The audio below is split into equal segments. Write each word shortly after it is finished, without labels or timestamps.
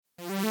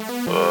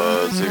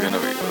What's it gonna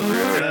be?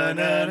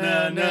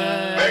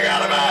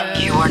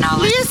 You are now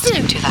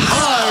listening to the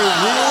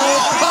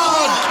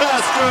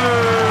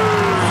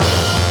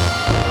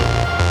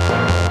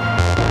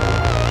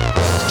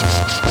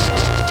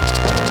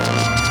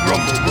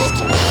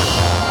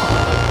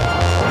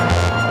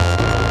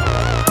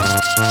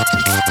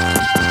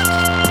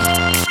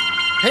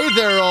Hey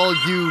there, all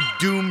you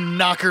Doom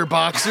Knocker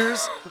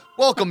boxers.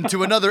 Welcome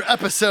to another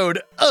episode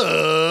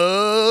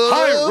of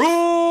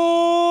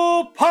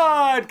Hyrule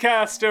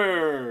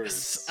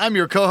Podcasters! I'm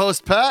your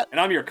co-host, Pat. And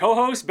I'm your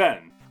co-host,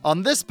 Ben.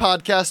 On this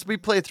podcast, we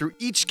play through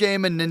each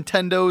game in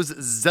Nintendo's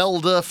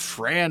Zelda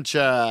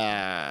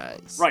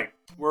franchise. Right,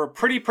 we're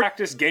pretty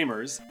practiced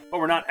gamers, but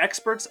we're not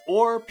experts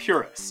or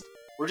purists.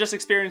 We're just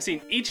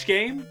experiencing each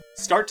game,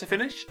 start to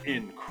finish,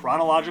 in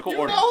chronological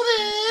order. Know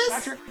this?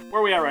 Patrick,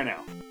 where are we at right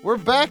now? We're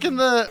back at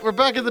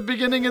the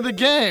beginning of the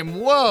game.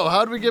 Whoa,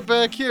 how'd we get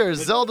back here?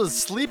 Zelda's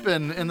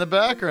sleeping in the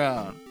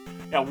background.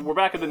 Yeah, we're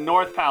back at the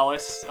North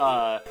Palace.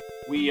 A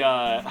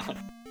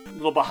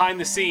little behind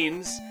the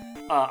scenes,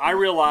 I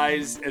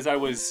realized as I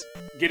was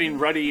getting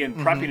ready and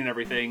prepping and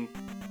everything,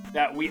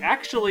 that we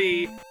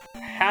actually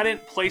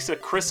hadn't placed a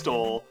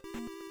crystal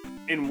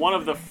in one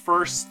of the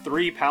first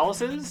three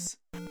palaces.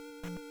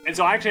 And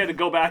so I actually had to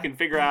go back and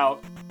figure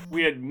out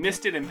we had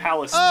missed it in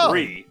Palace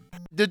 3.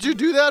 Did you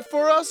do that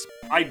for us?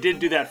 I did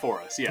do that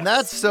for us, yes.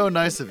 That's so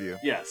nice of you.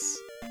 Yes.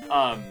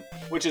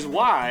 Which is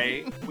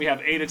why we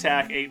have 8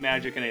 attack, 8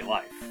 magic, and 8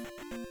 life.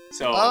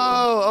 So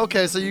Oh,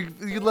 okay, so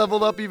you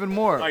leveled up even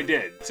more. I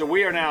did. So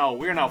we are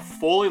now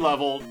fully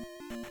leveled,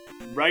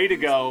 ready to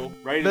go,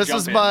 ready to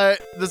jump in.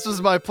 This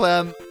was my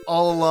plan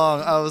all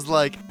along. I was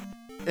like,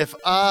 if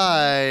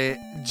I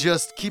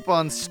just keep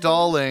on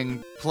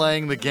stalling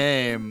playing the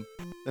game,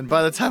 then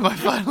by the time I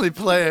finally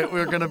play it,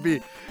 we're gonna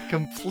be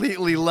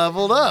completely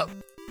leveled up.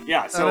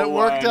 Yeah, so and it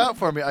worked out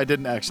for me. I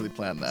didn't actually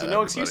plan that. So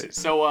no everybody.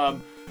 excuses.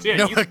 So yeah,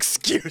 no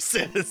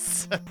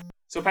excuses.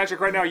 So Patrick,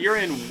 right now you're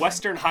in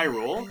Western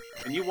Hyrule,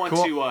 and you want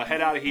to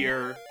head out of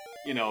here.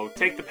 You know,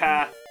 take the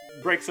path,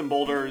 break some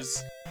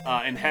boulders,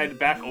 and head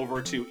back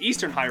over to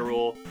Eastern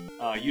Hyrule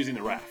using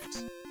the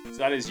raft. So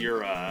that is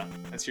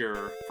that's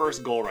your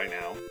first goal right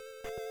now.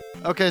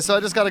 Okay, so I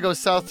just got to go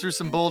south through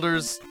some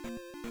boulders.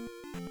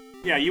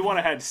 Yeah, you want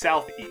to head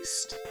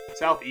southeast.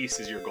 Southeast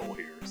is your goal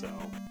here. So.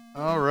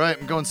 All right,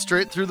 I'm going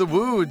straight through the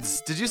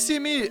woods. Did you see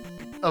me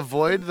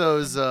avoid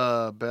those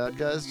bad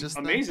guys just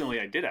then? Amazingly,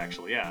 I did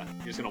actually, yeah.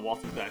 You're just going to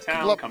walk into that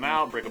town, come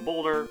out, break a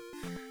boulder.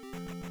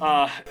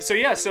 As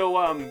Patrick's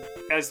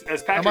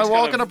Am I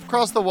walking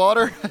across the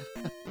water?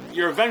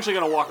 You're eventually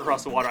going to walk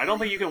across the water. I don't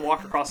think you can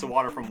walk across the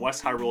water from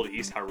West Hyrule to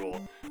East Hyrule.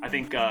 I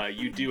think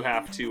you do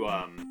have to you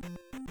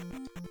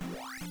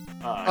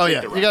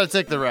got to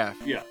take the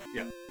raft. Yeah.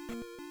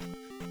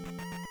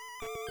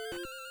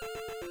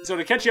 So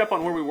to catch you up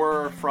on where we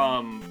were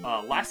from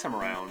last time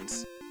around,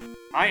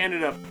 I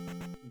ended up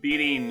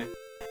beating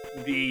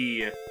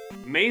the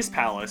Maze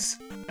Palace,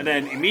 and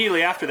then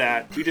immediately after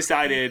that, we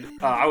decided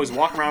I was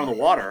walking around in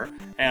the water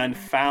and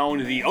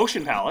found the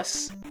Ocean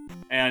Palace,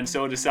 and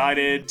so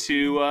decided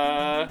to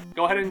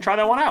go ahead and try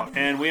that one out,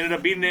 and we ended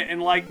up beating it in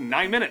like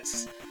 9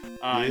 minutes.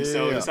 And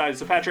so decided.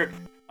 So Patrick,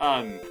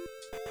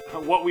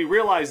 what we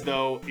realized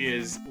though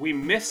is we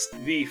missed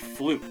the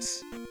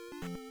flutes.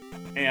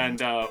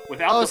 And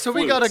without the so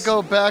flutes, we gotta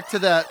go back to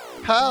that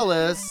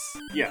palace.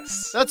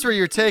 Yes. That's where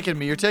you're taking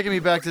me. You're taking me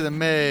back to the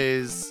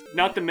maze.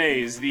 Not the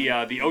maze, the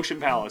Ocean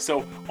Palace.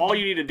 So all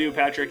you need to do,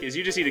 Patrick, is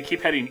you just need to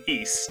keep heading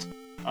east,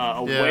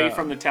 away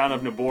from the town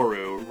of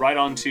Naboru, right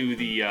onto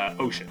the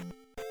ocean.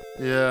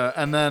 Yeah,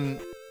 and then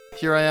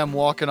here I am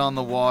walking on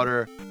the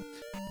water.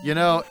 You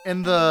know,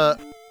 in the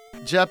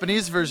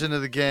Japanese version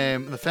of the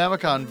game, the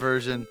Famicom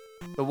version,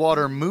 the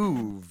water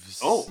moves.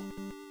 Oh.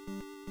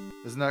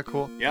 Isn't that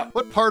cool? Yeah.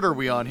 What part are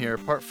we on here?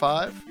 Part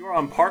 5? You are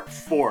on part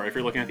 4 if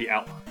you're looking at the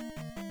outline.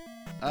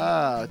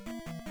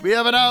 We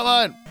have an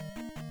outline.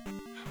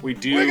 We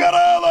do. We got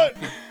an outline.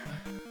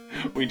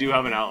 We do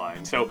have an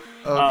outline. So,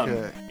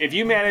 okay. If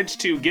you manage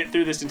to get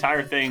through this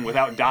entire thing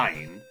without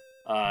dying,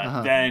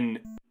 then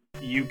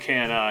you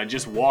can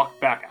just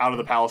walk back out of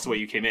the palace the way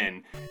you came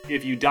in.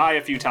 If you die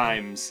a few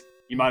times,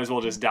 you might as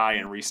well just die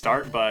and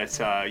restart, but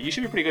you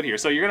should be pretty good here.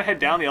 So you're going to head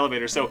down the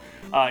elevator. So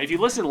if you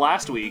listened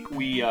last week,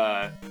 we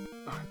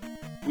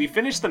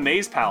finished the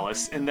Maze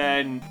Palace, and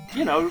then,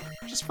 you know,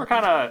 just for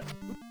kind of,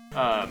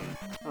 I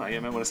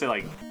might want to say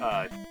like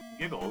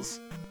giggles,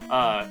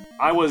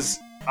 I was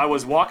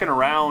walking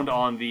around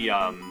on the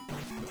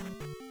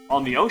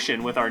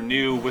ocean with our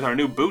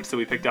new boots that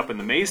we picked up in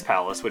the Maze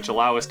Palace, which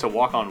allow us to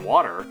walk on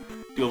water,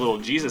 do a little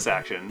Jesus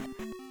action,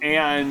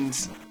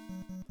 and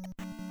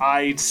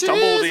I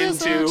stumbled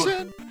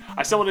into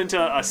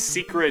a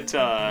secret,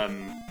 a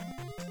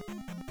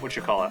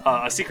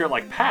secret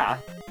like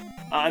path,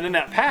 and then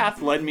that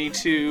path led me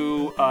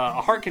to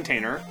a heart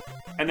container,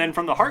 and then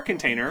from the heart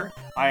container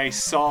I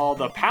saw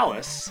the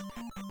palace,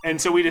 and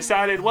so we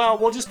decided, well,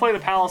 we'll just play the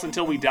palace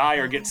until we die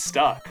or get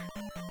stuck.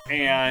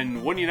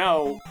 And wouldn't you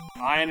know,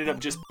 I ended up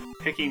just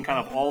picking kind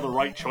of all the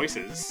right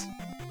choices.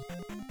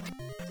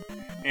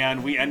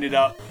 and we ended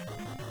up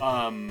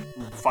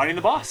fighting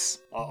the boss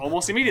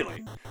almost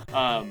immediately.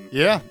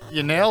 Yeah,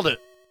 you nailed it.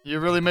 You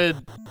really made.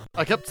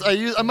 I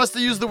must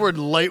have used the word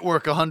light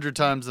work 100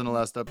 times in the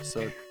last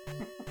episode.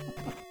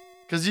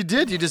 Because you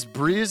did. You just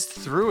breezed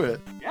through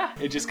it. Yeah,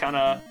 it just kind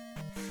of.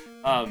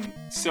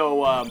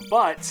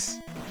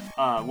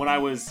 When I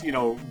was,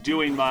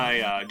 doing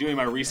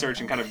my research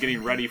and kind of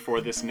getting ready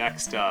for this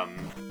next, wow,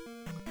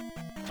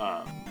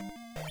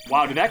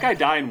 did that guy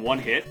die in one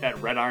hit? That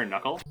Red Iron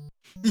Knuckle?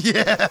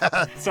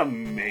 Yeah. It's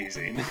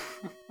amazing.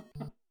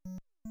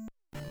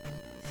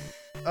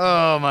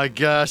 Oh my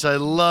gosh, I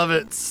love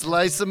it.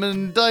 Slice them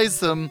and dice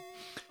them.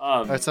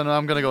 All right, so now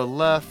I'm gonna go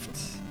left.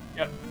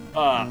 Yep.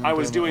 I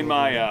was doing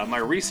my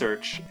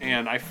research,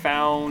 and I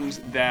found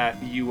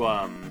that we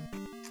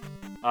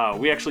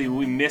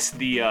missed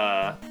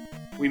the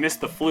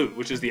flute,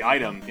 which is the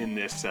item in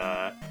this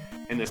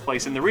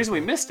place. And the reason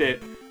we missed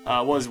it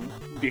was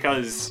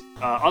because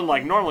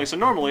unlike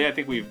normally, I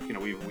think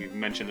we've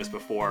mentioned this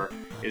before,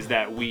 is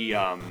that we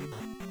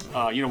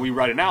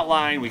write an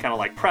outline, we kind of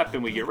like prep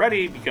and we get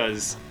ready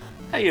because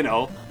hey,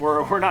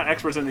 we're not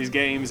experts in these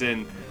games,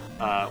 and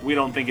we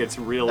don't think it's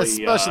really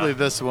especially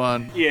this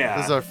one. Yeah,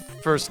 this is our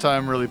first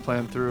time really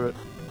playing through it,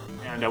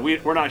 and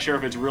we're not sure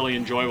if it's really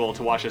enjoyable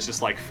to watch us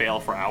just like fail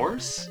for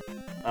hours.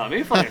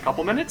 Maybe for like a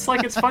couple minutes.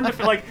 Like, it's fun to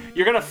feel like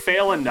you're gonna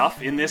fail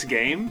enough in this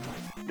game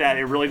that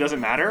it really doesn't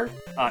matter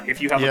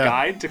if you have a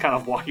guide to kind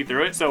of walk you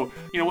through it. So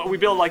we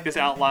build like this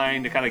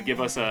outline to kind of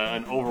give us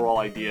an overall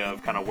idea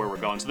of kind of where we're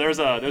going. So there's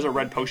a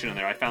red potion in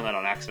there. I found that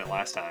on accident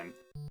last time.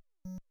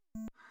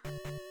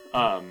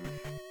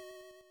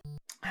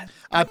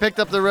 I picked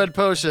up the red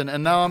potion,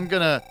 and now I'm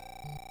gonna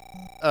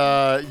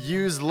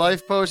use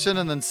life potion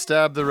and then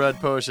stab the red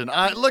potion.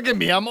 Look at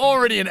me, I'm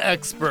already an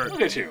expert.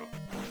 Look at you.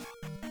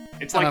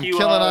 It's and like I'm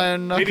killing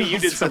Iron maybe Knuckles. you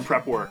did some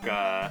prep work.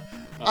 I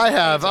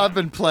have. I've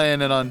been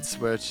playing it on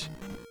Switch.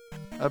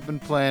 I've been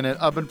playing it.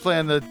 I've been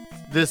playing the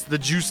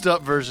juiced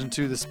up version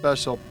too, the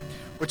special,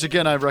 which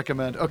again I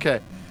recommend. Okay,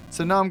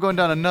 so now I'm going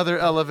down another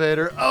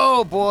elevator.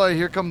 Oh boy,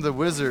 here come the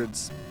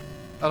wizards.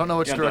 I don't know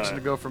which direction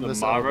to go from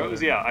this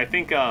elevator. Yeah, I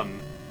think.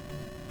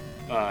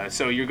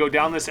 So you go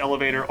down this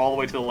elevator all the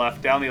way to the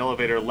left, down the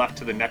elevator, left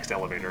to the next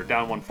elevator,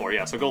 down one floor.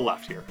 Yeah, so go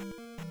left here.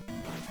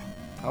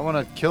 I want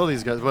to kill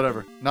these guys.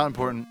 Whatever. Not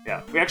important.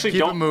 Yeah, we actually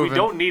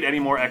don't need any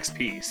more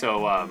XP.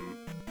 So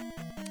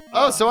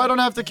so I don't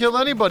have to kill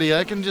anybody.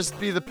 I can just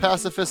be the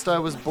pacifist I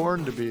was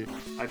born to be.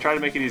 I try to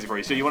make it easy for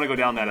you. So you want to go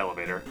down that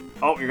elevator.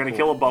 Oh, you're gonna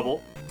kill a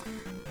bubble.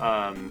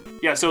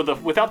 Yeah. So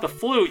without the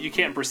flute, you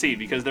can't proceed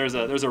because there's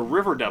a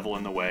river devil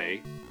in the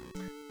way.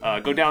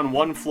 Go down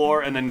one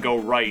floor and then go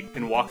right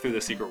and walk through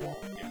the secret wall.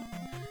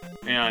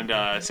 Yeah.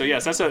 And so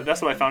yes,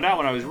 that's what I found out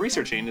when I was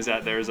researching, is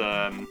that there's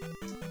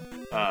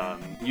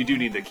you do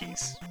need the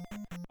keys.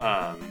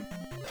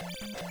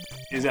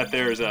 Is that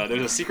there's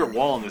a secret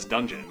wall in this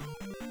dungeon.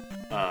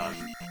 I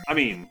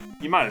mean,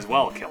 you might as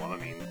well kill him. I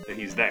mean,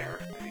 he's there.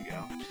 There you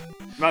go.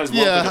 Might as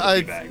well pick up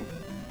the teabag.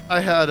 I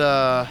had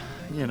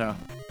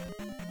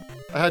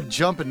I had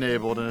jump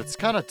enabled, and it's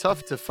kind of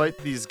tough to fight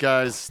these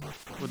guys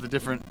with a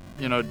different,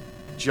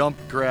 jump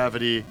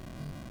gravity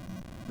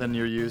than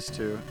you're used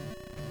to.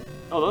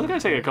 Oh, those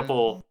guys take a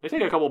couple. They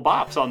take a couple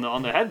bops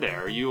on the head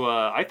there.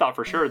 I thought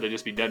for sure they'd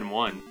just be dead in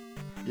one.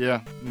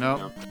 Yeah,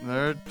 no,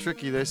 they're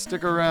tricky. They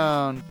stick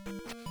around.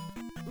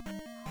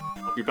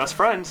 Your best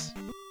friends.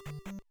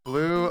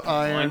 Blue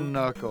Iron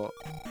Knuckle.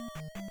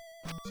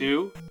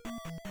 2,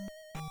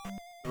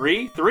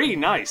 3, 3.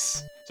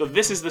 Nice. So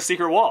this is the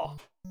secret wall.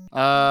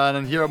 And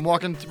then here I'm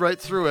walking right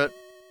through it.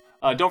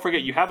 Don't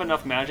forget, you have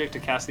enough magic to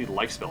cast the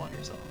life spell on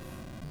yourself.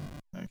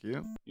 Thank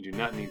you. You do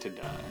not need to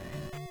die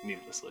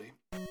needlessly.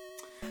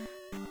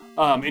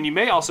 And you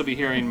may also be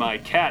hearing my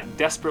cat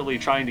desperately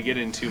trying to get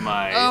into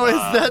my... Oh,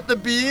 is that the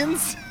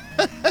beans?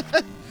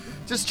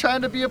 Just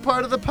trying to be a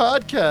part of the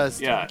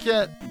podcast.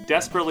 Yeah.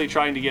 Desperately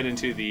trying to get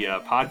into the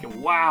podcast.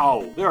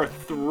 Wow. There are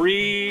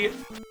 3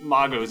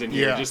 Magos in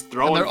here just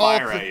throwing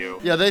fire at you.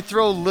 Yeah, they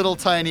throw little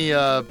tiny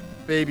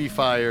baby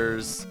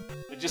fires.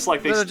 Just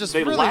like they're just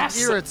really last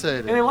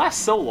irritating. And they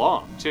last so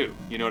long, too.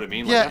 You know what I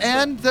mean? Yeah,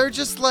 and they're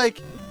just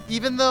like,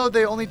 even though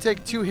they only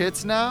take 2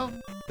 hits now,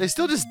 they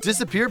still just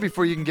disappear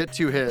before you can get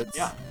 2 hits.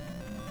 Yeah.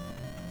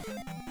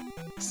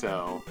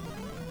 So.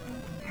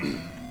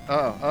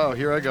 Oh,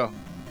 here I go.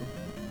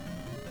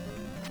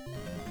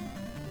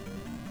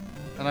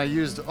 And I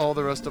used all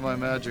the rest of my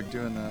magic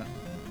doing that.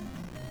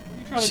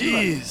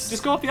 Jeez.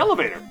 Just go up the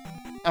elevator.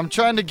 I'm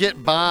trying to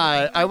get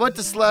by. I went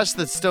to slash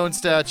the stone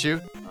statue,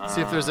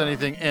 see if there's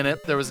anything in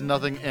it. There was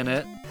nothing in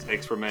it.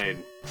 Mistakes were made.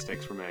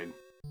 Mistakes were made.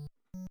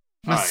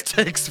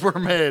 Mistakes were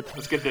made.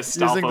 Let's get this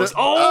Stalfos.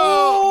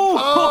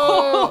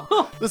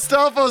 Oh! The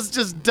Stalfos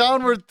just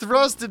downward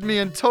thrusted me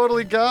and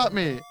totally got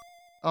me.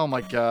 Oh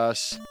my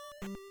gosh.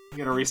 You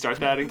gonna restart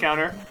that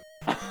encounter?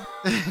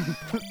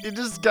 He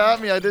just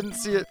got me. I didn't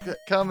see it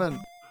coming.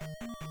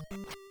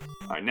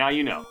 Alright, now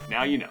you know.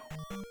 Now you know.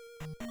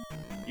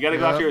 You gotta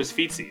go after his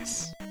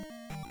feetsies.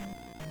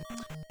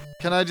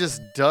 Can I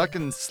just duck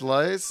and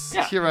slice?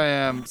 Yeah. Here I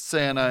am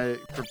saying I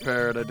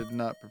prepared. I did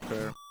not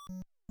prepare.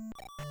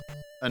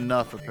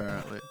 Enough,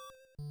 apparently.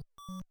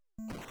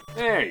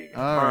 There you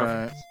go. All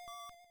right.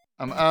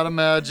 I'm out of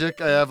magic.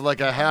 I have like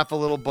a half a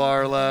little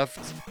bar left.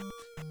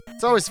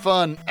 It's always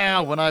fun.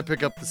 Ow, when I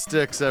pick up the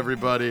sticks,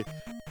 everybody.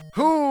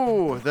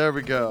 Whoo! There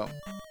we go.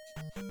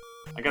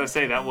 I gotta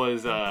say that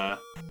was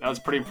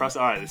pretty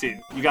impressive. All right, let's see.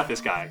 You got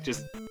this guy.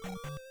 Just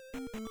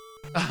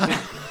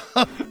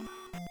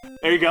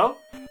there you go.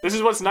 This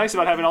is what's nice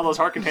about having all those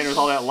heart containers,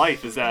 all that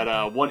life, is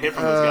that one hit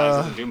from those guys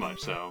doesn't do much.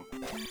 So,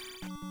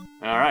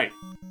 all right.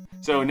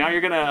 So now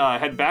you're gonna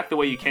head back the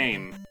way you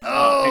came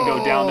and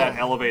go down that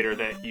elevator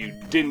that you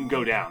didn't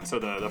go down. So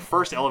the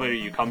first elevator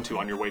you come to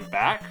on your way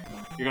back,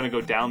 you're gonna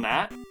go down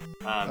that,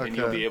 and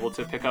you'll be able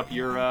to pick up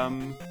your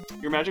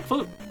magic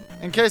flute.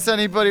 In case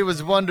anybody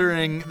was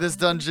wondering, this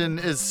dungeon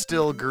is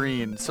still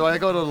green. So I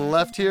go to the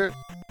left here?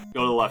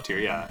 Go to the left here,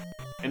 yeah.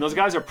 And those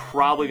guys are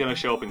probably gonna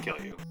show up and kill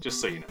you,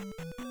 just so you know.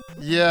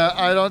 Yeah,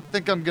 I don't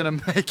think I'm gonna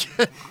make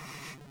it.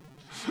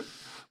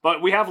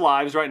 But we have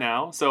lives right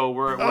now, so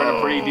we're in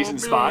a pretty decent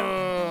spot.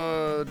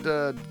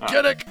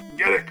 Get it!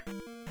 Get it!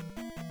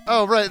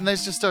 Oh, right, and they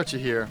just start you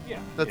here. Yeah.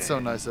 That's so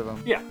nice of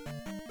them. Yeah.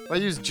 If I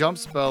use jump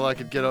spell, I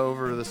could get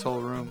over this whole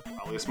room.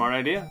 Probably a smart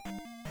idea.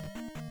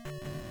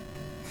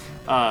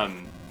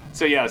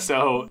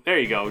 So there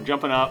you go,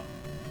 jumping up.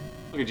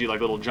 Look at you,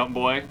 like little jump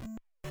boy.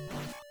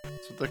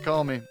 That's what they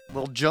call me,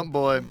 little jump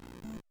boy.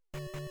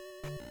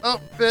 Oh,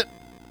 bit.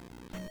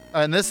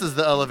 And this is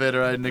the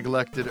elevator I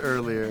neglected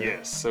earlier.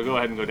 Yes, so go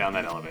ahead and go down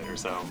that elevator,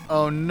 so.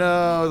 Oh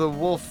no, the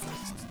wolf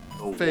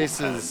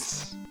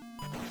faces.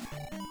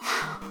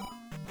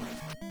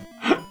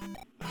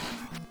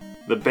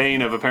 The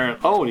bane of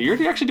apparent. Oh,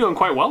 you're actually doing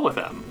quite well with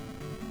them.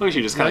 Look at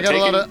you, just kind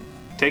of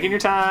taking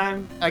your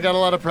time. I got a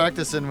lot of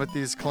practice in with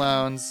these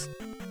clowns.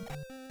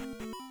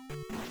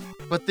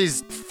 But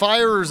these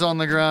fires on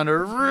the ground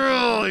are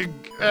really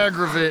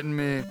aggravating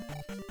me.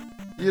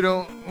 You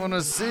don't want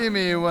to see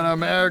me when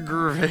I'm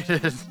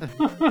aggravated.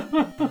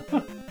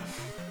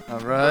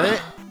 Alright.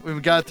 We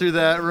got through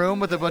that room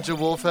with a bunch of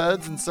wolf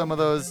heads and some of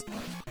those...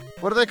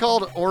 What are they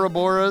called?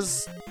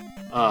 Ouroboros?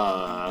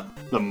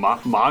 The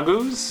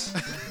Magus?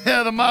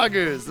 Yeah, the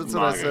Magus. That's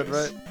what I said,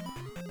 right?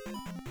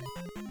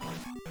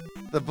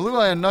 The blue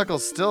eye and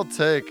knuckles still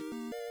take...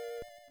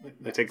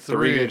 They take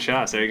 3 good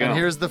shots. There you go. And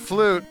here's the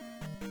flute.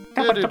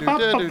 I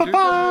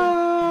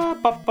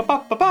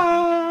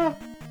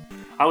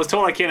was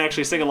told I can't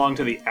actually sing along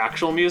to the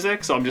actual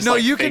music, so I'm just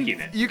faking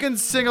it. You can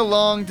sing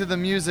along to the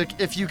music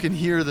if you can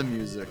hear the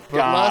music. But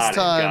last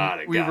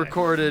time we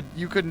recorded,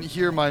 you couldn't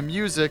hear my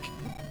music,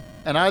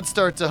 and I'd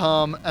start to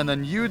hum, and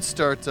then you'd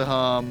start to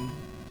hum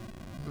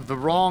the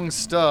wrong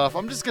stuff.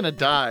 I'm just gonna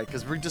die,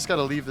 because we just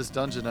gotta leave this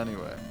dungeon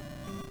anyway.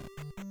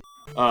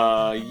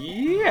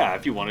 Yeah,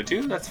 if you wanted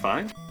to, that's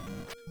fine.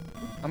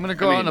 I'm gonna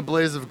go out in a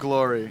blaze of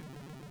glory.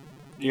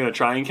 You gonna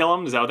try and kill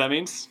him? Is that what that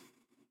means?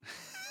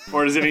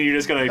 Or does it mean you're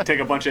just gonna take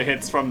a bunch of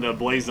hits from the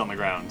blaze on the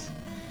ground?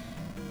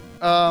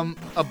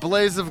 A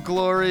blaze of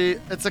glory,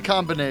 it's a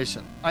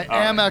combination. I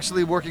am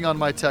actually working on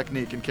my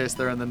technique in case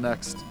they're in the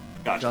next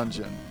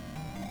dungeon.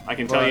 I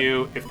can tell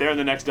you, if they're in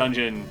the next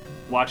dungeon,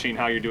 watching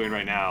how you're doing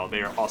right now,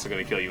 they are also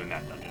gonna kill you in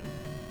that dungeon.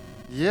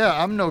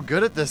 Yeah, I'm no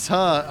good at this,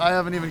 huh? I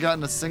haven't even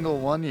gotten a single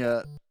one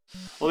yet.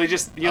 Well, they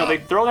just, they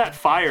throw that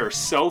fire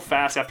so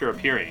fast after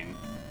appearing.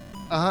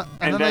 And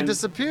then they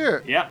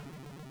disappear. Yeah.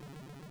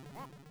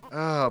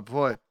 Oh,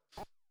 boy.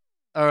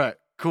 All right,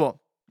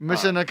 cool.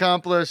 Mission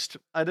accomplished.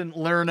 I didn't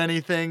learn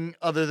anything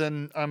other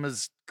than I'm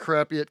as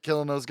crappy at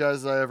killing those guys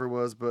as I ever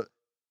was, but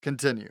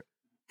continue.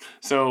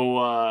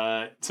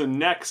 So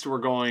next we're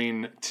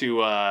going to,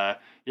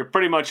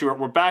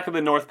 we're back at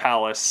the North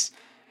Palace.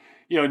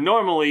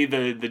 Normally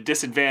the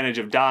disadvantage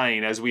of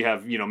dying, as we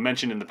have,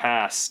 mentioned in the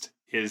past,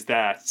 is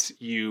that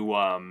you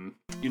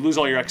lose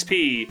all your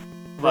XP.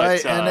 But,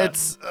 right, and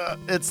it's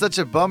such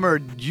a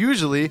bummer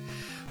usually,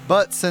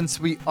 but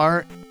since we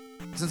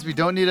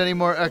don't need any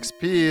more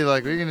XP,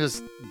 like we can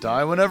just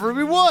die whenever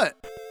we want.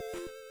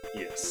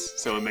 Yes,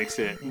 so it makes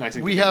it nice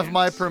and We have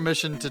my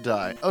permission to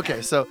die.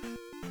 Okay, so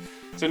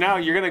now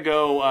you're gonna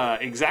go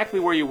exactly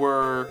where you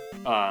were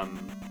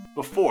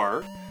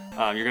before.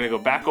 You're gonna go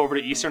back over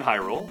to Eastern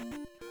Hyrule,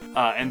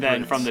 and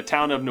then from the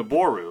town of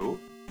Naboru,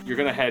 you're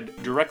gonna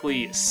head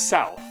directly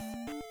south.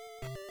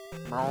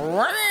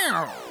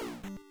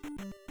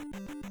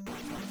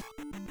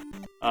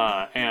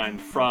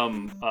 And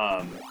from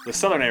the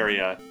southern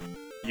area,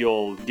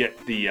 you'll get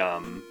the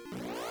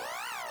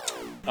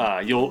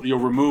you'll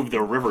remove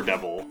the River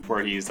Devil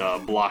where he's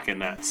blocking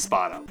that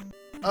spot up.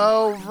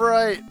 Oh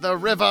right, the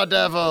River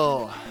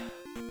Devil.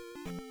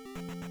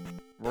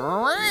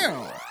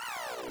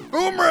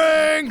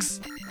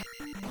 Boomerangs!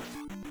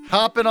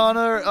 Hopping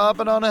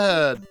on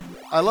ahead.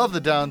 I love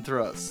the down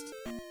thrust,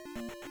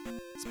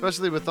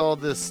 especially with all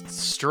this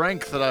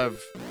strength that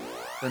I've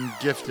been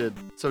gifted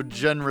so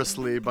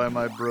generously by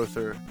my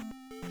brother.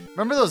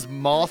 Remember those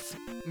moth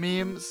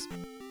memes?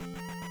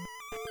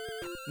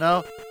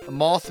 No? The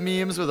moth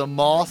memes with a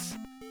moth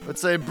Would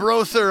say,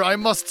 Brother, I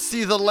must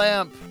see the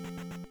lamp.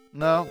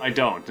 No? I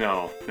don't.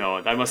 No.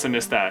 I must have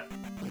missed that.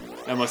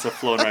 That must have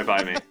flown right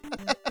by me.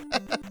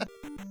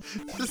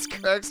 This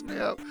cracks me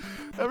up.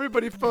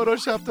 Everybody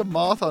photoshopped a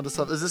moth onto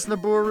something. Is this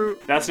Naboru?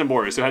 That's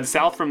Naboru. So head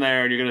south from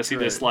there, and you're gonna see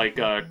Great. this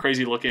like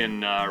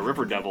crazy-looking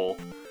river devil.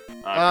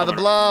 The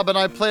blob, and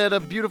I played a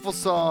beautiful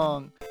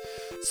song.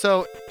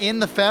 So in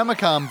the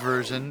Famicom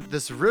version,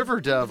 this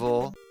river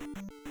devil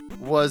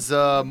was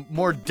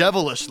more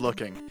devilish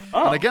looking.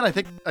 Oh. And again, I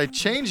think I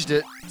changed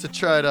it to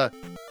try to.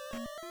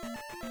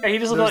 Yeah, he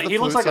just There's he the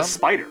looks like a flute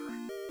spider.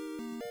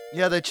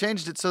 Yeah, they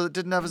changed it so it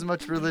didn't have as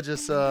much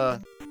religious, All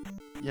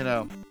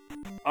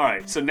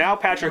right, so now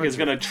Patrick is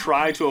gonna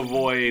try to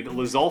avoid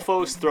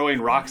Lizolfos throwing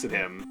rocks at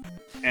him,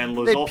 and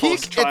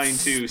Lizolfos trying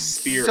to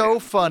spear So him.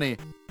 funny.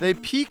 They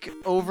peek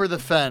over the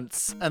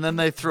fence and then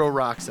they throw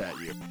rocks at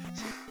you.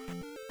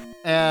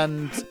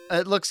 And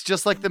it looks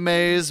just like the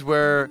maze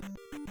where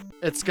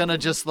it's gonna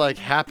just like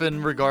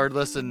happen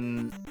regardless,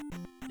 and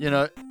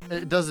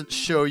it doesn't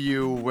show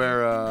you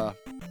where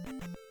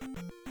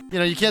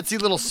you can't see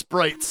little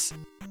sprites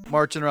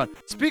marching around.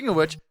 Speaking of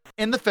which,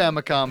 in the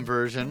Famicom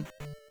version,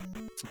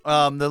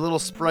 the little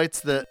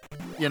sprites that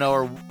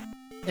are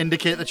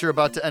indicate that you're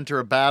about to enter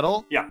a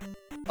battle,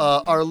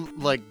 are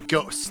like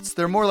ghosts.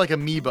 They're more like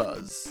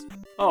amoebas.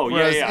 Oh,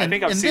 Whereas yeah. I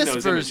think I've in seen this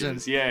those version,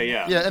 images. Yeah.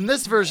 Yeah, in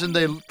this version,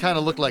 they kind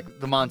of look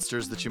like the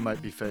monsters that you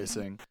might be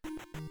facing.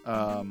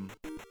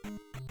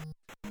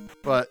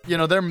 But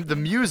they're the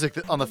music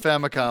on the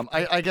Famicom.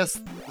 I guess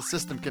the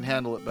system can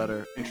handle it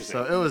better.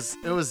 Interesting. So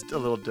it was a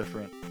little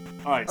different.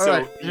 All right, All so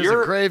right, here's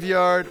a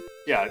graveyard.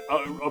 Yeah,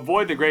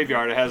 avoid the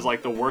graveyard. It has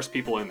like the worst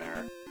people in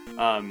there.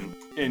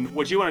 And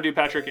what you want to do,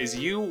 Patrick, is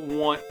you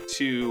want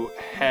to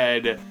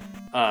head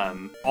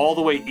all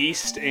the way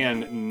east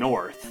and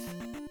north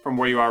from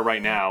where you are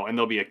right now, and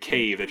there'll be a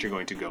cave that you're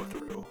going to go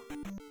through.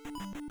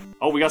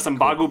 Oh, we got some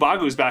Bagu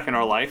Bagus back in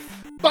our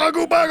life.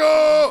 Bagu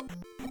Bagu!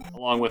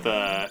 Along with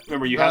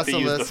remember you have to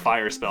use the Basilisk.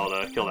 fire spell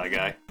to kill that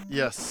guy.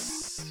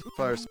 Yes,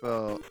 fire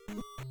spell.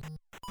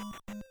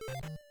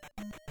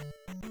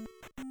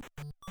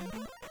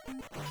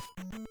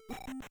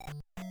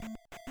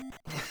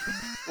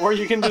 Or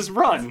you can just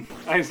run.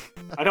 I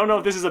don't know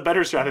if this is a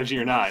better strategy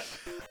or not.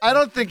 I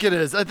don't think it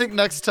is. I think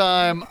next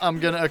time I'm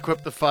gonna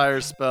equip the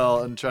fire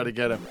spell and try to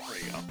get him. There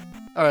you go.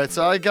 All right,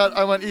 so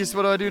I went east.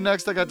 What do I do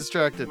next? I got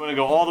distracted. You want to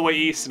go all the way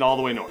east and all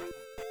the way north.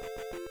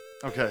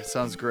 Okay,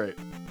 sounds great.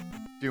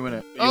 Doing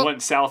it. You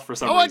went south for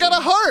some reason. I got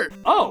a heart.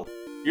 Oh,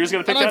 you're just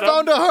gonna pick And that I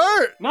found up? a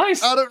heart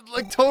Nice. out of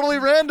like totally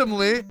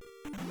randomly.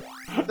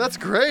 That's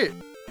great.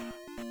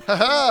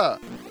 Haha.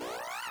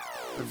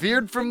 I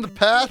veered from the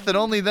path, and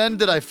only then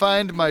did I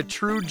find my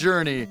true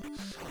journey.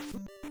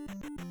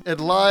 It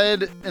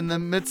lied in the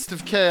midst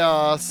of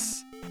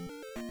chaos.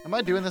 Am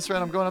I doing this right?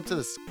 I'm going up to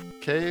this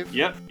cave.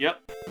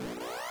 Yep.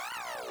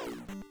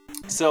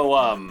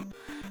 So,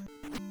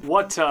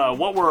 what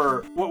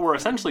we're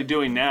essentially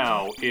doing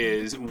now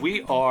is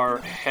we are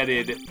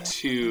headed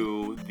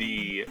to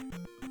the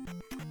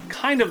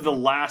kind of the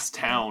last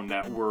town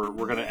that we're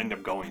gonna end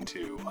up going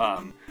to.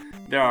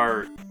 There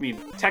are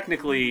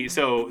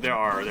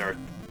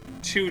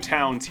two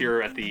towns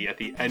here at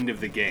the end of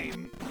the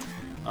game,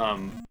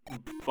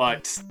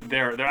 but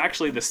they're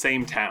actually the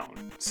same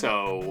town.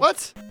 So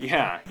What?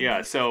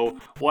 Yeah. So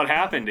what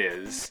happened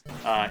is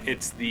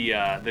it's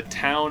the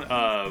town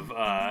of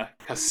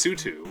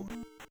Kasutu,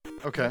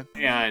 Okay.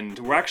 and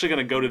we're actually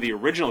going to go to the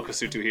original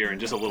Kasutu here in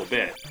just a little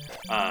bit.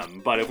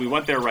 But if we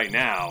went there right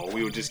now,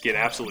 we would just get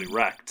absolutely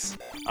wrecked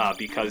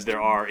because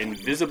there are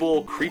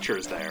invisible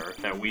creatures there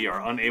that we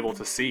are unable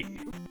to see.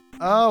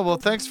 Oh, well,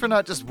 thanks for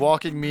not just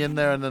walking me in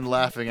there and then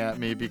laughing at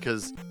me,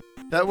 because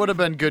that would have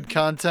been good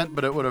content,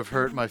 but it would have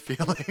hurt my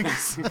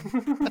feelings.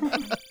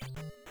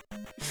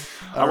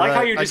 I like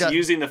how you're just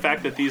using the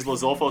fact that these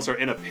Lizolfos are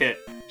in a pit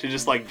to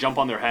just like jump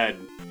on their head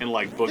and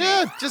like boogie.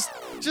 Yeah,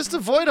 just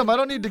avoid them. I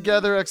don't need to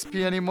gather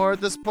XP anymore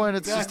at this point.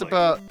 It's just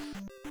about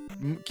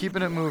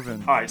keeping it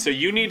moving. All right, so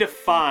you need to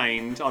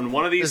find on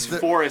one of these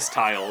forest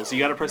tiles. You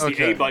got to press the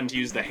A button to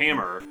use the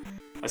hammer.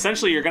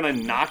 Essentially, you're gonna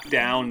knock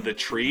down the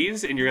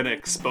trees and you're gonna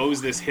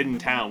expose this hidden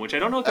town, which I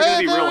don't know if they're gonna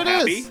be real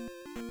happy.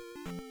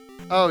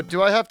 Oh,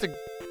 do I have to?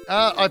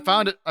 I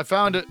found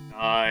it.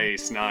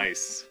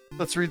 Nice.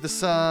 Let's read the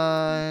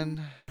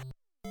sign.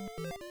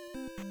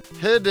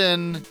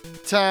 Hidden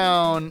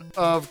town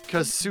of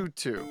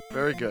Kasutu.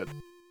 Very good.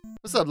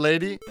 What's up,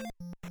 lady?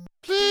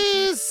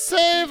 Please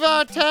save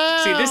our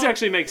town. See, this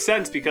actually makes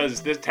sense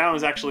because this town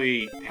is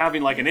actually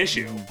having like an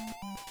issue.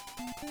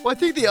 Well, I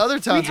think the other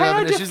towns are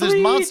having issues. There's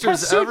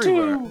monsters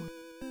everywhere.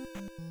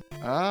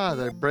 Ah,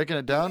 they're breaking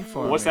it down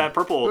for me. What's that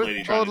purple old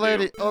lady trying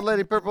to do? Old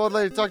lady, purple old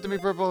lady. Talk to me,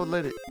 purple old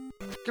lady.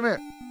 Come here.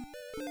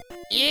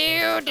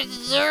 You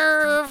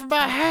deserve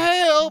my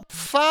help.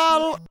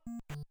 Follow.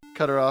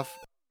 Cut her off.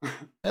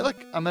 Hey, look,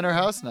 I'm in her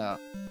house now.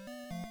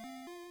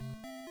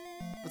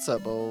 What's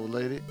up, old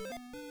lady?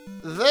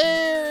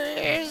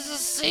 There is a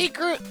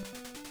secret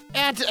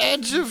at the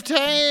edge of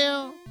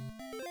town.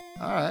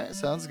 All right,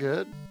 sounds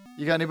good.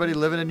 You got anybody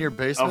living in your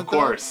basement? Of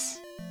course.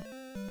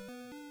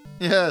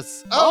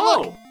 Yes.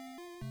 Oh! Look!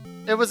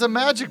 It was a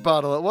magic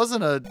bottle. It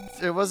wasn't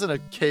a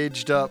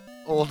caged up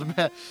old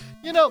man.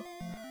 You know,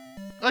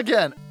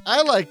 again,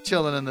 I like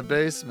chilling in the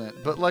basement,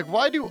 but like,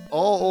 why do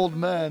all old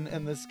men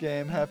in this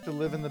game have to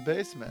live in the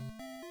basement?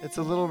 It's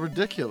a little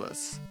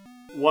ridiculous.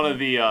 One of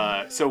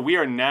the, so we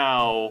are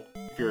now,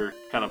 if you're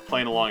kind of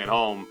playing along at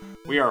home,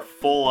 we are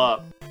full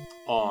up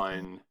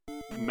on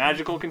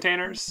magical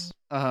containers.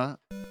 Uh-huh.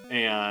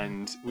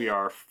 And we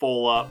are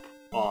full up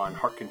on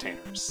heart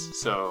containers.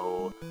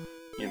 So,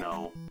 you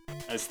know,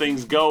 as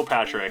things go,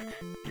 Patrick,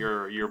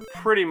 you're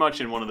pretty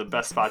much in one of the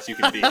best spots you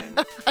can be in.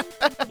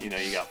 You know,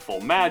 you got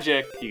full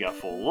magic, you got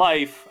full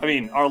life. I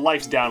mean, our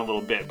life's down a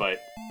little bit, but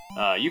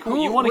you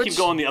want to keep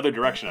going the other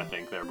direction, I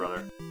think, there,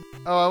 brother.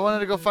 Oh, I wanted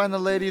to go find the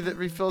lady that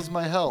refills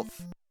my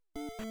health.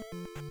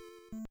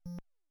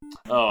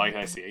 Oh,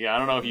 I see. Yeah, I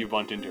don't know if you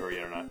bumped into her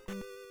yet or not.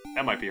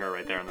 That might be her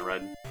right there in the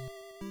red.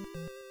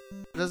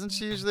 Doesn't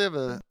she usually have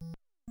a...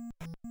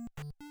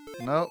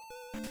 Nope.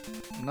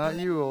 Not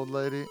you, old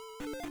lady.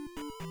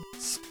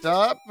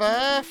 Stop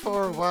by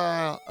for a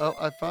while. Oh,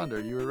 I found her.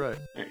 You were right.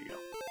 There you go.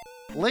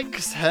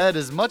 Link's head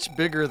is much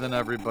bigger than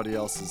everybody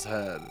else's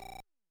head.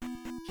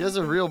 He has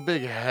a real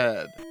big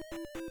head.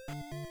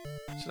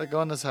 Should I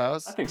go in this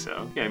house? I think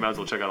so. Yeah, you might as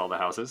well check out all the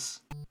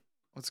houses.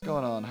 What's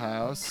going on,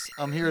 house?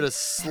 I'm here to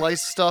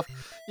slice stuff.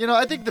 You know,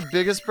 I think the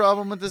biggest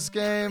problem with this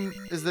game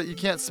is that you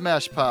can't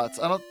smash pots.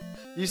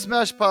 You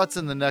smash pots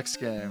in the next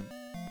game.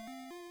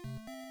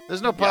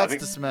 There's no pots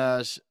to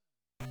smash.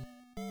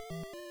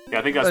 Yeah,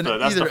 I think that's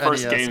the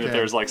first NES game that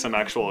there's like some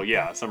actual,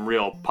 some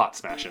real pot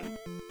smashing.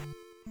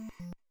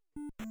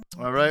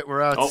 All right,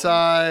 we're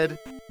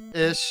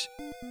outside-ish,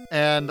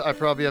 and I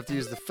probably have to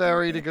use the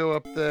ferry to go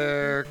up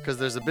there because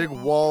there's a big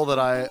wall that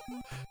I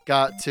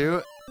got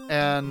to,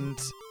 and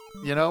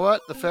you know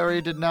what? The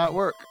ferry did not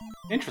work.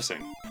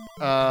 Interesting.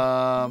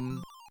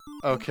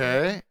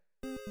 Okay.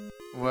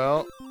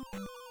 Well,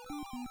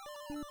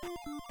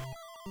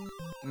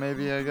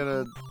 maybe I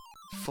gotta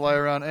fly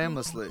around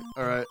aimlessly.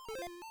 All right.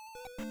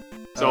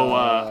 So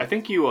I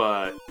think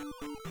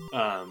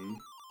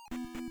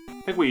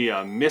we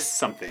missed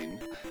something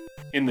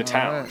in the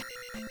town.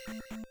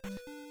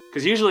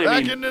 Because usually,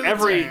 I mean,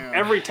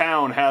 every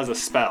town has a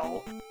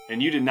spell,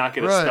 and you did not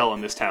get a spell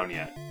in this town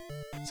yet.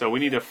 So we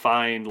need to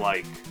find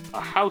like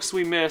a house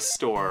we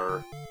missed,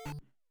 or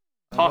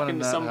talking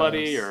to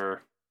somebody,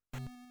 or.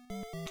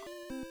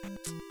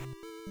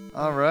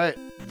 All right,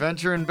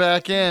 venturing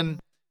back in.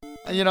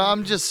 You know,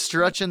 I'm just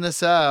stretching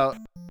this out.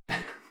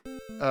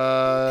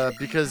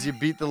 Because you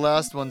beat the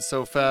last one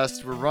so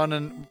fast, we're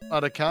running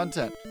out of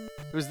content.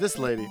 Who's this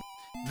lady?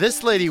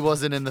 This lady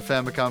wasn't in the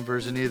Famicom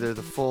version either,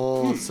 the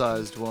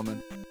full-sized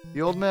woman.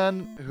 The old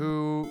man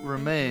who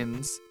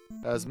remains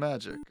has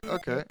magic.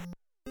 Okay.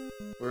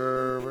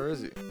 Where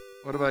is he?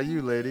 What about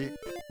you, lady?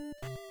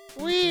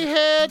 We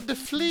had to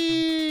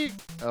flee.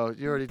 Oh,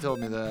 you already told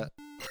me that.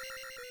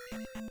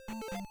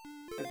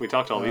 I think we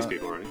talked to all these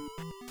people already.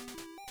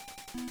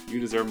 You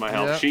deserve my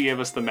help. Yep. She gave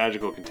us the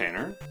magical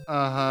container.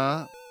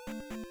 Uh-huh.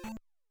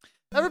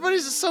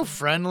 Everybody's just so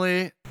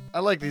friendly. I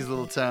like these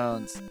little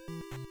towns.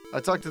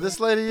 I talked to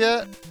this lady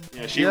yet?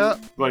 Yeah,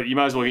 but you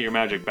might as well get your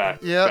magic back.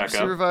 Yeah,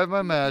 she revived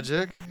my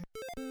magic.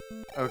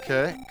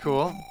 Okay,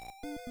 cool.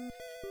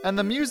 And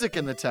the music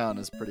in the town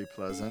is pretty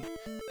pleasant.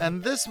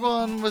 And this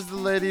one was the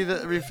lady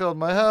that refilled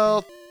my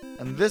health.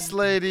 And this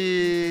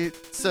lady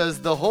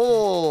says the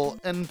hole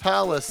in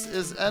palace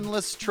is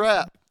endless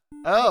trap.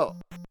 Oh.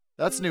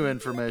 That's new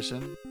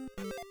information.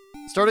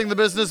 Starting the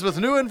business with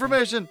new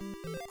information.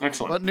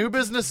 Excellent. But new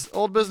business,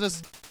 old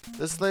business.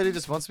 This lady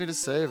just wants me to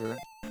save her.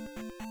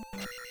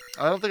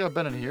 I don't think I've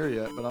been in here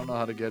yet, but I don't know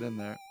how to get in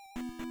there.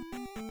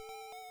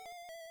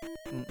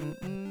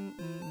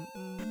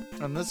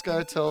 And this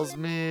guy tells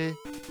me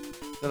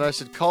that I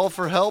should call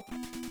for help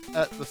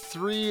at the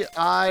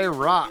 3-Eye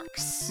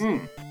Rocks.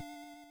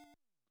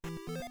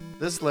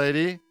 This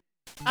lady,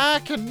 I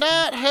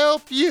cannot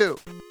help you.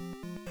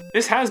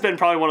 This has been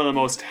probably one of the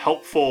most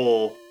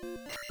helpful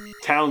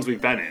towns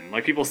we've been in.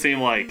 Like, people seem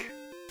like,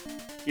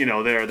 you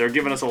know, they're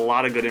giving us a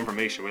lot of good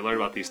information. We learned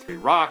about these 3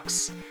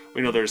 rocks.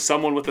 We know there's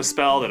someone with a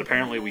spell that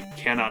apparently we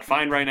cannot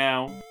find right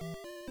now.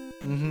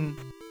 Mm-hmm.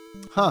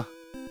 Huh.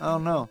 I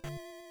don't know.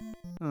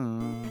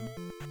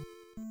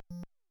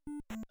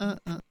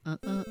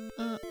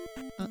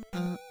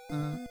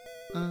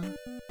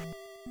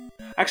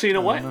 Actually, you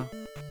know what?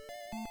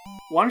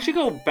 Why don't you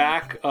go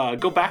back a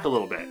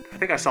little bit? I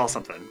think I saw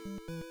something.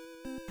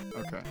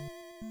 Okay.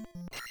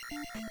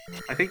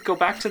 I think go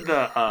back to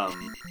the,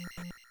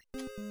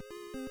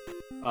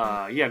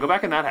 go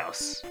back in that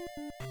house.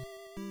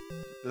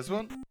 This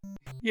one?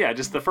 Yeah,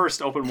 just the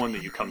first open one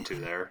that you come to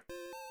there.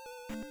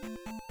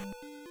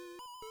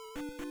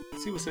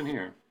 Let's see what's in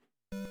here.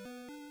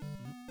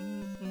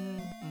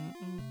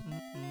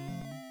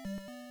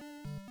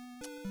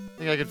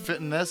 Think I could fit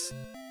in this?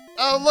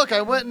 Oh, look,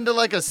 I went into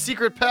like a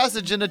secret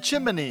passage in a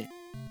chimney.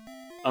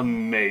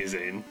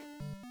 Amazing.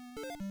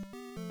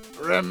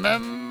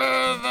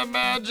 Remember the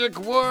magic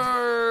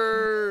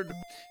word.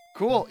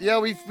 Cool. Yeah,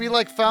 we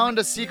like found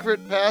a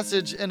secret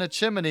passage in a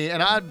chimney,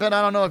 and I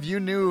don't know if you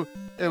knew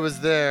it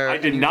was there. I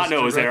did not know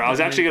it was there. I was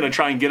actually going to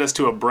try and get us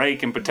to a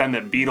break and pretend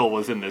that Beetle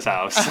was in this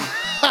house.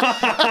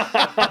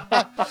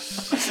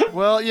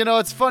 Well,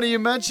 it's funny you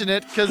mention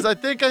it, because I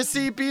think I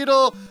see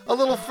Beetle a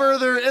little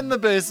further in the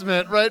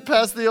basement, right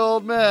past the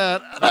old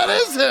man. That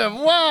is him.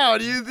 Wow.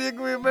 Do you think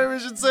maybe we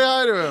should say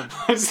hi to him?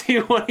 Let's see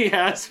what he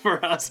has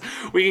for us.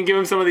 We can give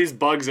him some of these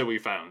bugs that we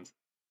found.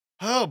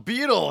 Oh,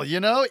 Beetle,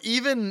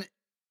 even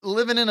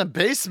living in a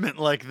basement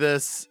like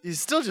this, he's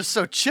still just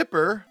so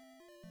chipper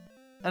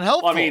and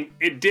helpful. Well, I mean,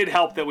 it did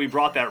help that we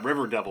brought that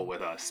river devil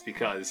with us,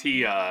 because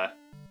he,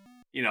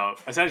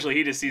 essentially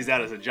he just sees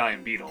that as a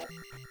giant beetle.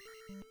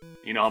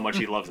 You know how much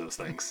he loves those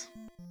things.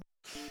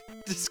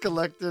 Just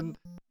collecting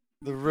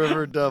the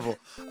river devil.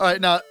 All right,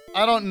 now,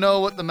 I don't know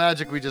what the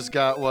magic we just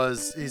got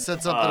was. He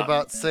said something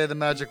about say the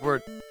magic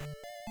word.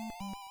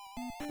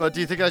 But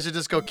do you think I should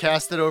just go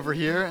cast it over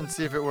here and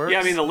see if it works?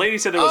 Yeah, I mean, the lady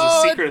said there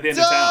was a secret at the end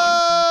of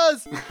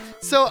town.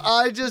 So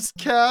I just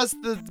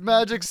cast the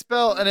magic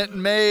spell, and it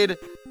made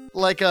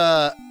like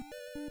a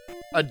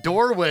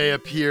doorway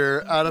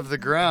appear out of the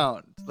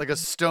ground, like a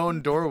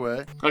stone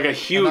doorway. Like a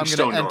huge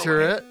stone doorway. I'm gonna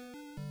enter it,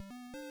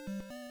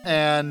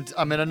 and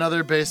I'm in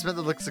another basement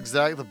that looks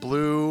the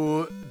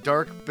blue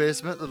dark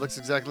basement that looks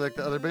exactly like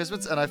the other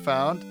basements, and I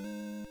found.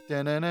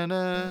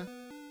 Da-na-na-na.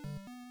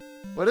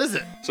 What is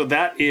it? So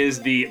that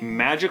is the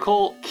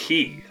magical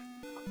key.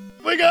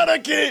 We got a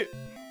key!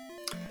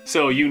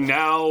 So you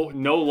now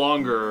no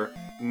longer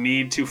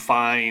need to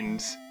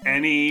find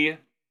any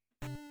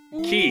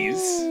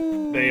keys.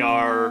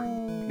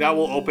 That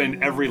will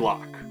open every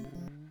lock.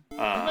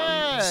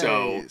 Nice.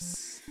 So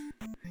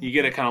you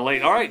get it kind of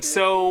late. All right,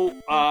 so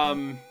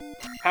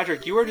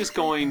Patrick, you are just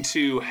going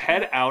to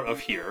head out of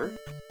here.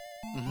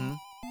 Mm-hmm.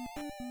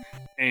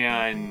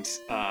 And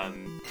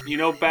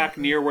back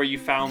near where you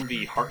found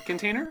the heart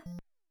container?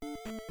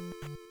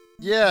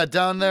 Yeah,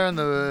 down there in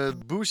the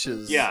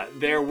bushes. Yeah,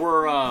 there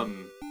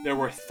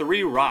were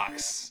 3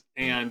 rocks,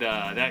 and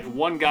that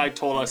one guy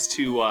told us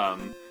to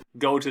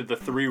go to the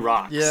 3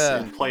 rocks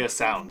and play a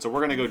sound. So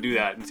we're gonna go do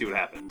that and see what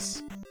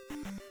happens.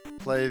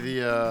 Play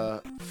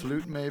the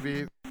flute,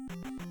 maybe.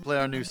 Play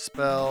our new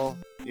spell.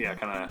 Yeah,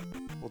 kind of.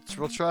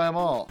 We'll try them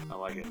all. I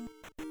like it.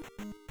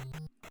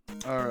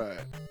 All right.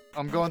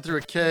 I'm going through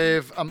a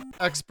cave.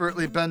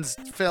 Ben's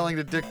failing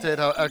to dictate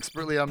how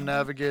expertly I'm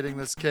navigating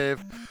this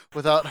cave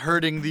without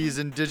hurting these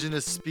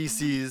indigenous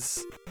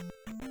species.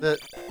 That,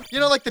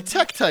 like the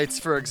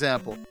Tektites, for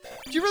example.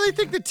 Do you really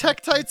think the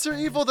Tektites are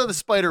evil? They're the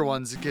spider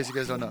ones, in case you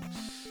guys don't know.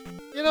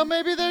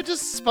 Maybe they're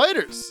just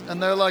spiders.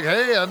 And they're like,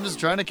 hey, I'm just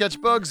trying to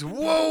catch bugs.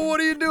 Whoa, what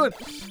are you doing?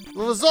 The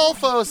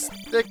Lizalfos,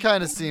 they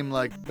kind of seem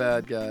like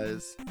bad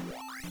guys.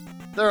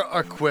 They're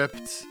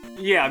equipped.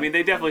 Yeah, I mean,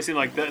 they definitely seem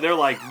like they're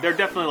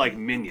definitely like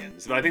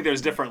minions, but I think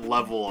there's different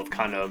level of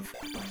kind of,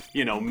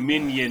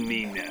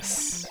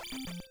 minioniness.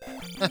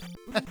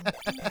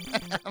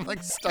 I'm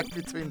like stuck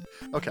between.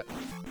 Okay,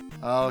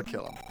 I'll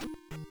kill him,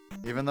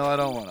 even though I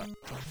don't want to.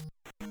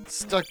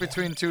 Stuck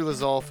between 2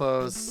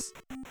 Lizalfos.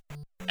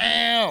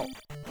 Ow!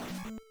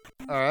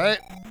 All right.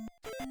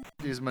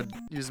 Use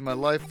my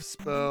life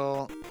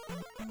spell.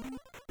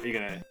 Are you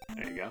gonna?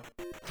 There you go.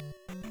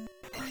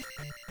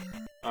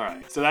 All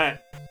right.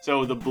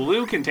 So the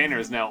blue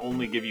containers now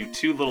only give you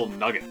 2 little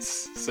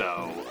nuggets.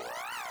 So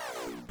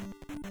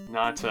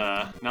not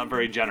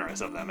very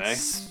generous of them, eh?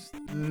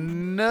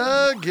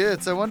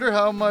 Nuggets. I wonder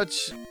how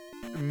much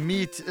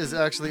meat is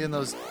actually in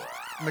those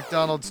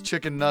McDonald's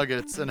chicken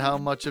nuggets, and how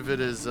much of it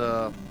is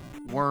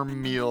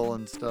worm meal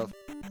and stuff.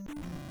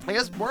 I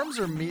guess worms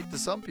are meat to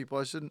some people.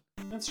 I shouldn't.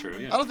 That's true.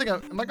 Yeah. I don't think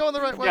am I going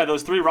the right way? Yeah,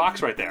 those 3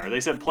 rocks right there. They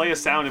said play a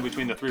sound in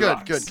between the 3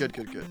 rocks.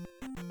 Good.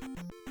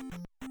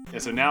 Yeah,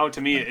 so now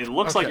to me it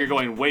looks like you're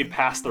going way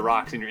past the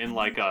rocks and you're in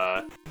like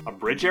a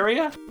bridge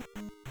area.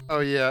 Oh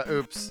yeah,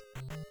 oops.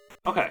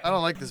 Okay. I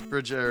don't like this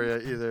bridge area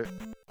either.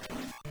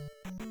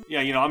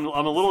 Yeah, I'm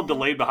a little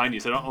delayed behind you,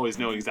 so I don't always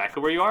know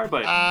exactly where you are,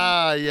 but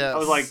yes. I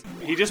was like,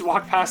 he just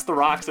walked past the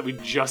rocks that we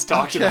just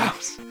talked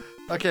about.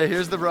 Okay,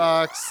 here's the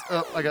rocks.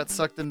 Oh, I got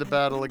sucked into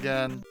battle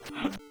again.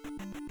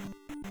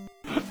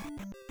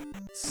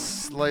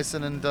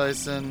 Slicing and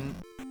dicing.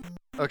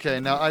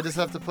 Okay, now I just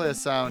have to play a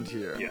sound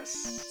here.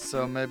 Yes.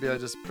 So maybe I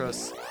just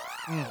press...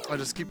 I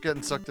just keep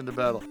getting sucked into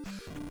battle.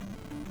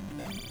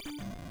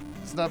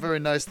 It's not very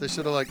nice. They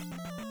should have like...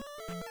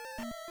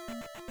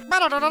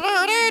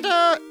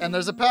 And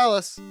there's a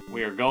palace.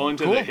 We are going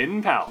to the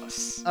Hidden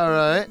Palace. All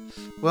right.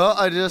 Well,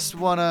 I just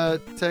want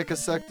to take a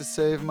sec to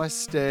save my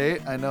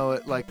state. I know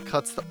it like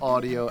cuts the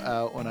audio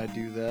out when I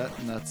do that,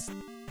 and that's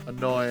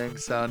annoying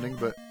sounding,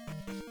 but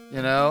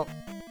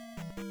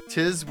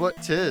tis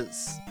what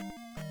tis.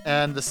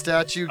 And the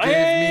statue gave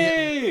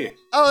me...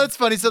 Oh, that's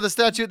funny. So the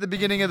statue at the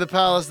beginning of the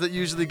palace that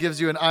usually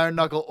gives you an iron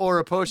knuckle or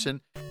a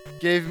potion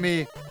gave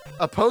me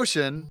a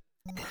potion.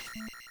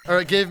 Or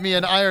it gave me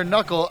an iron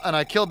knuckle, and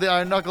I killed the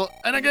iron knuckle,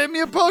 and it gave me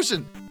a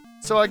potion.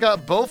 So I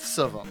got both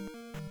of them.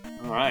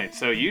 All right.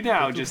 So you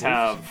now just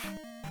have...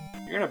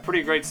 You're in a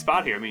pretty great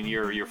spot here. I mean,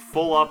 you're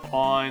full up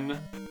on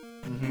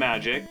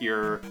magic.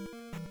 You're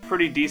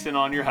pretty decent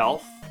on your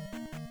health.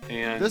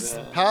 And This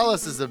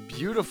palace is a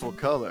beautiful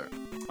color.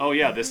 oh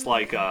yeah, this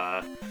like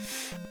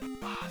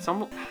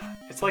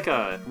it's like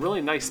a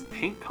really nice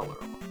pink color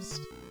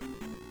almost.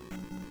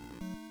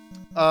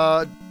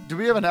 Do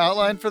we have an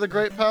outline for the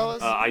Great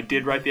Palace? I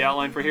did write the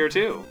outline for here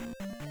too.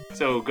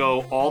 So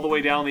go all the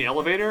way down the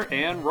elevator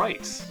and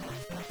right.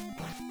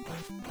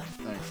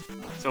 Thanks.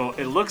 So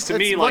it looks to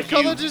me what like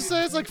color did you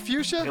say? It's like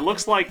fuchsia? It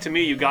looks like to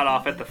me you got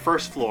off at the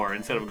first floor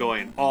instead of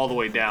going all the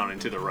way down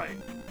and to the right.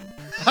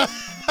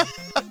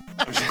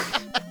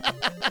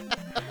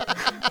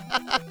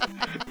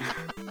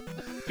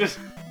 just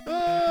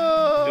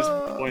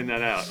pointing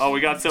that out. Oh, we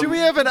got some. Do we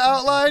have an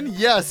outline?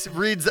 Yes,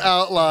 reads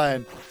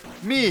outline.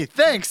 Me,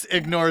 thanks,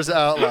 ignores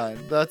outline.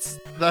 That's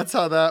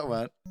how that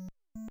went.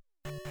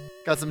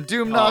 Got some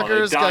doom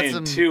knockers. They die got in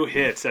some 2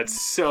 hits. That's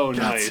so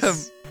got nice. some-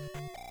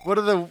 What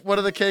are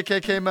the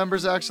KKK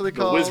members actually The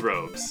called? whiz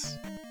robes.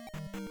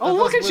 Oh, Are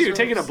look those at you whiz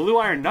taking a robes? blue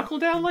iron knuckle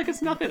down like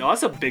it's nothing. Oh,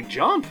 that's a big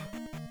jump.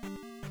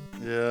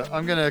 Yeah,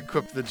 I'm gonna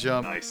equip the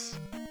jump. Nice.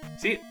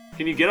 See,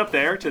 can you get up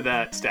there to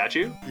that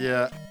statue?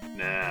 Yeah.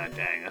 Nah,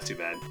 dang, that's too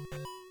bad.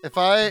 If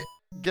I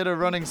get a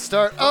running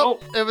start. Oh,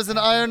 it was an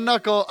iron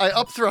knuckle. I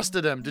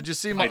up-thrusted him. Did you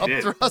see my I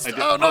did. up-thrust? I did.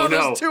 Oh no, Oh, no.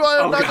 there's 2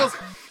 iron Oh, God. knuckles.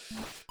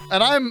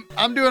 And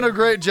I'm doing a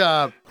great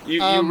job.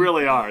 You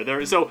really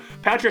are. So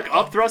Patrick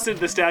up-thrusted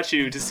the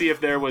statue to see if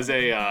there was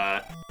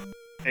a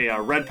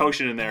red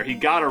potion in there. He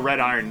got a red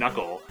iron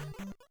knuckle.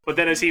 But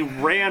then as he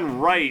ran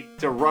right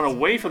to run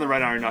away from the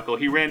red iron knuckle,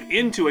 he ran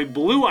into a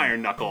blue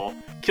iron knuckle,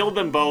 killed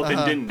them both, and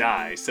didn't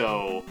die.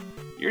 So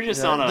you're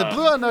just on a... The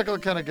blue iron knuckle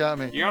kind of got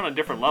me. You're on a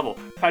different level.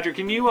 Patrick,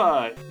 can you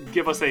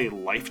give us a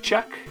life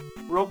check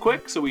real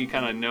quick so we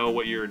kind of know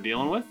what you're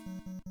dealing with?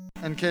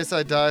 In case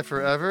I die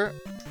forever.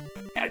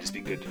 Yeah, it'd just be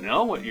good to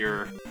know what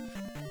you're...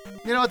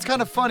 You know, it's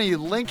kind of funny.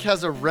 Link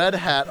has a red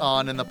hat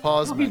on in the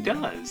pause Oh, he menu.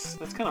 does.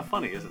 That's kind of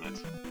funny, isn't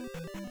it?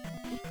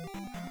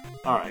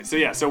 All right,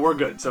 so we're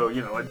good. So,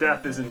 a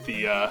death isn't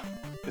the,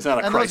 it's not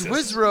a And crisis. those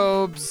whiz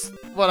robes,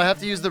 what, I have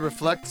to use the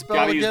reflect spell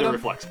Gotta to use get the 'em?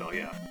 reflect spell,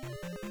 yeah.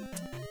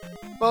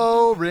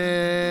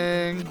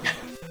 Boring.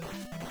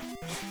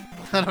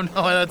 I don't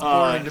know why that's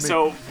boring to me.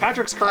 So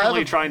Patrick's currently I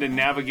have a- trying to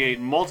navigate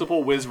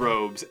multiple whiz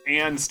robes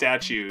and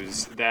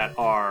statues that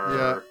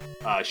are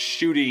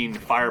shooting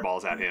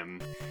fireballs at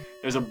him.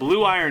 There's a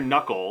blue iron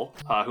knuckle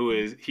who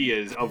he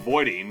is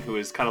avoiding, who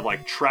is kind of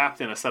like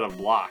trapped in a set of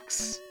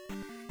blocks.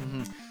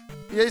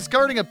 Yeah, he's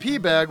guarding a pee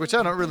bag, which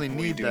I don't really need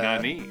We do that.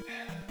 not need.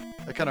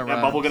 That kind of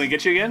That bubble gonna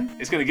get you again?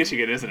 It's gonna get you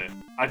again, isn't it?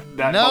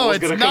 That No, bubble's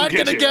it's gonna not come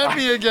gonna you. get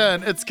me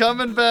again. It's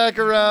coming back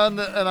around,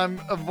 and I'm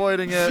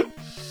avoiding it.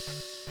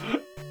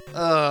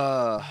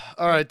 All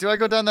right, do I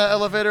go down that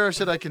elevator, or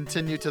should I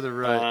continue to the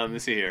right?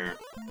 Let's see here.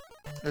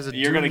 There's a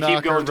you're doom gonna keep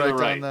knocker going to the down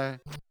right. there.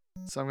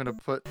 So I'm gonna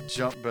put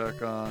jump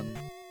back on,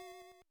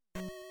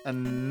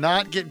 and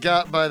not get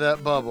got by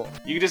that bubble.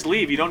 You can just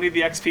leave. You don't need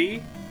the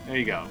XP. There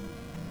you go.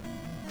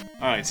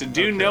 All right. So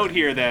do Okay. note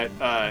here that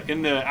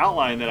in the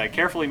outline that I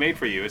carefully made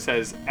for you, it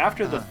says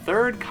after the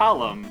third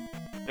column,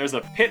 there's a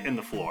pit in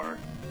the floor.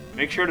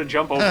 Make sure to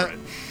jump over it.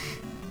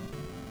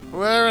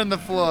 Where in the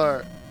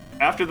floor?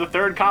 After the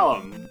third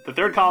column. The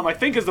third column, I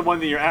think, is the one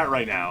that you're at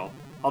right now.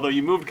 Although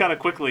you moved kind of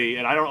quickly,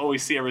 and I don't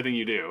always see everything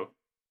you do.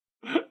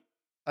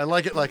 I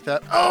like it like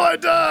that. Oh, I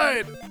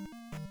died!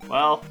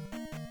 Well,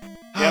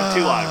 you have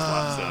 2 lives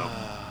left,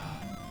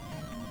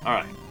 so. All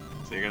right.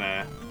 So you're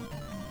gonna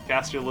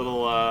cast your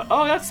little.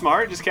 Oh, that's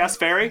smart. Just cast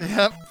fairy.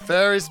 Yep,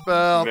 fairy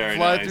spell. Very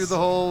fly nice. through the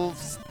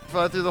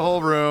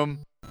whole room.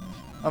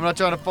 I'm not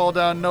trying to fall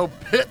down no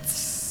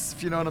pits,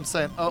 if you know what I'm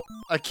saying. Oh,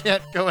 I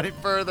can't go any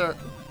further.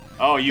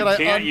 Oh, you Can I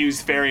can't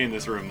use fairy in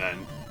this room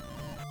then.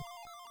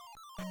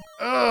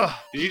 Ugh.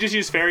 Did you just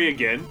use fairy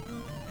again?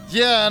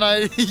 Yeah, and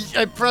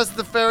I pressed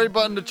the fairy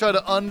button to try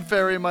to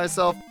unfairy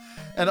myself,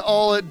 and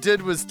all it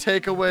did was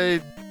take away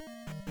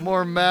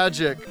more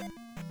magic.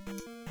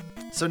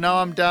 So now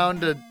I'm down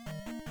to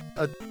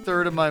a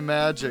third of my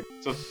magic.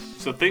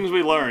 So things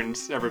we learned,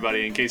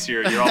 everybody, in case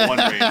you're all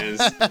wondering,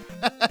 is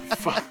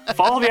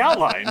follow the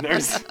outline.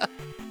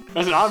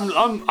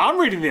 I'm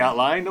reading the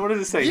outline. What does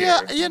it say Yeah,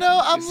 here? you know,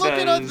 I'm It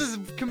looking at says,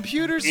 the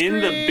computer screen.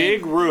 In the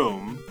big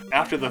room,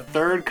 after the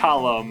third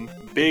column,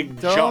 big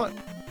jump.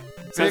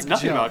 It says big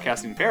nothing jump. about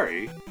casting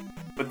fairy.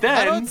 But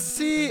then I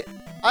see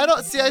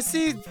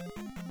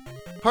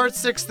part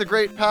 6, the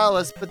Great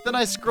Palace, but then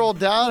I scroll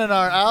down in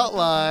our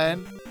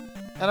outline,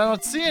 and I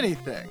don't see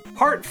anything.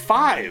 part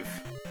 5.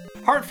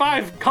 Part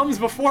 5 comes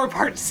before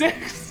part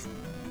 6.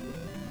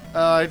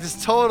 I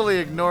just totally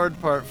ignored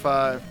part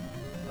 5.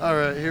 All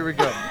right, here we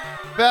go.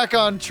 Back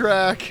on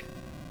track.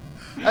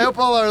 I hope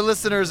all our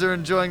listeners are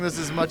enjoying this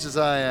as much as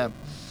I am.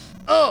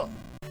 Oh,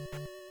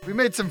 we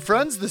made some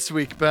friends this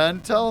week, Ben.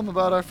 Tell them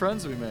about our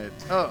friends we made.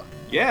 Oh.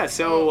 Yeah,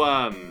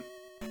 so,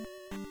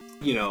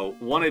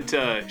 wanted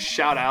to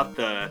shout out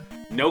the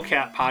No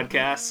Cap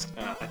podcast.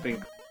 I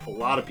think a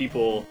lot of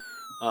people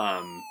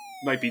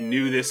might be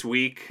new this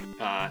week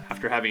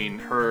after having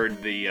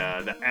heard the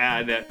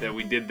ad that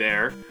we did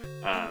there.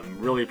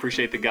 Really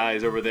appreciate the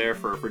guys over there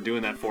for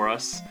doing that for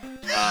us.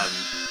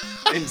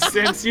 And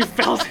since you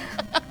felt...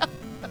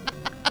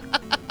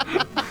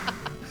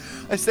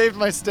 I saved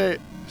my state.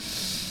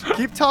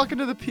 Keep talking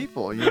to the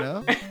people, you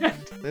know?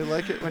 They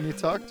like it when you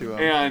talk to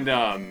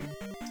them.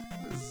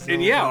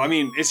 And yeah, I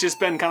mean, it's just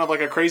been kind of like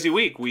a crazy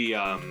week. We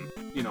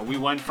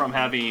went from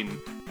having,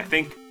 I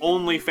think,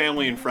 only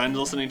family and friends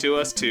listening to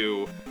us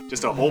to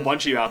just a whole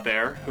bunch of you out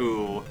there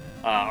who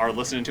are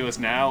listening to us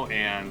now.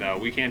 And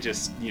we can't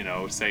just,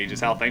 say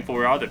just how thankful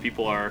we are that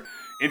people are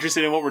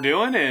interested in what we're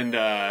doing. And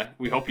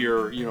we hope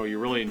you're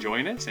really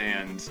enjoying it.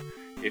 And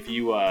if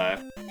you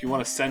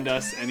want to send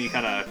us any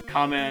kind of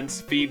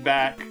comments,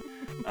 feedback,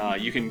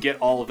 you can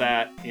get all of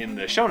that in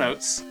the show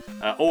notes,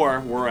 or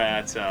we're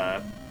at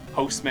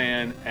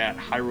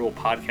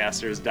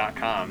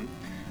postman@hyrulepodcasters.com.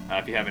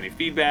 If you have any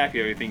feedback, if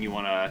you have anything you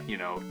want to,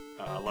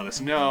 let us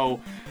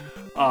know.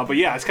 But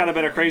yeah, it's kind of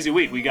been a crazy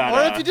week. We got.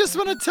 Or if you just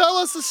want to tell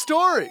us a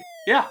story.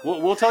 Yeah,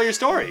 we'll tell your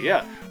story.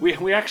 Yeah,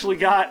 we actually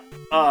got.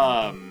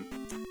 I've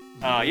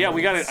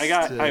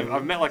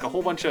met like a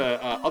whole bunch of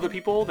other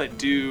people that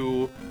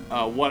do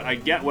what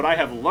I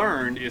have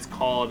learned is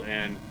called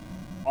an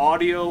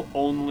audio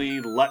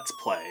only let's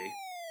play.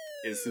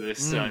 Is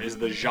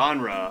the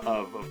genre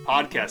of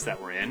podcast that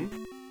we're in,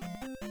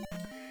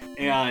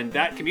 and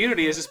that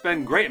community has just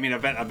been great. I mean,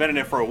 I've been in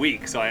it for a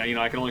week, so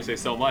I can only say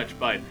so much,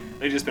 but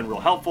they've just been real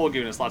helpful,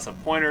 giving us lots of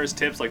pointers,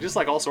 tips,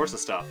 like all sorts of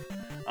stuff.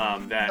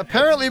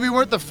 Apparently, we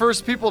weren't the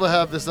first people to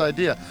have this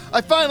idea.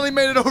 I finally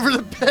made it over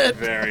the pit.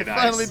 Very nice.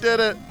 I finally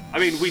did it. I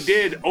mean, we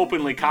did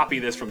openly copy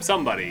this from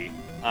somebody,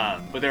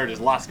 but there are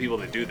just lots of people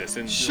that do this,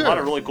 and sure. A lot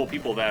of really cool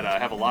people that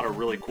have a lot of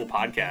really cool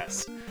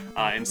podcasts.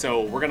 And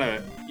so we're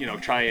gonna,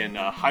 try and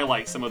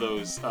highlight some of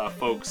those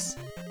folks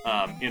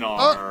in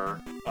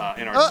our.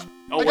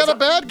 I got a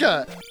bad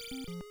guy.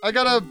 I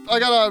got a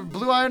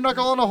blue iron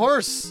knuckle on a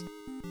horse.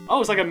 Oh,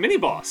 it's like a mini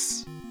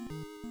boss.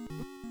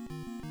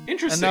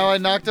 Interesting. And now I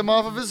knocked him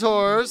off of his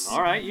horse.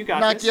 All right, you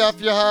got Knock this. you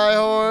off your high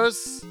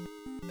horse.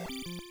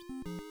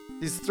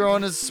 He's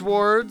throwing his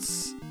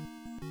swords.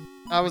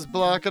 I was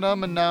blocking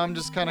him, and now I'm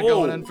just kind of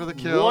going in for the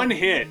kill. One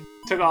hit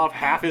took off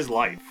half his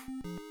life.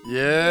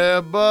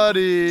 Yeah,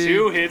 buddy.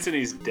 2 hits and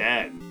he's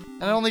dead.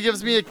 And it only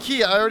gives me a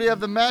key. I already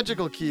have the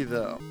magical key,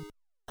 though.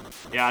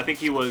 Yeah, I think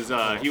he was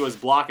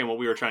blocking what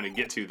we were trying to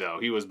get to, though.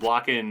 He was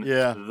blocking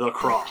the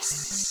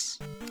cross.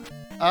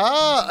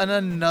 Ah, and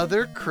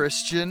another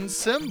Christian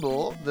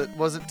symbol that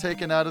wasn't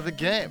taken out of the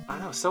game. I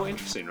know, so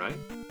interesting, right?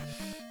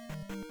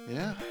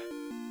 Yeah.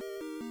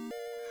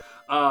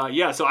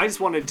 So I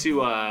just wanted to,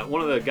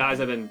 one of the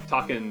guys I've been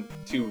talking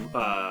to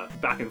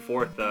back and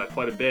forth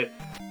quite a bit,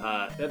 they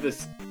have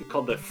this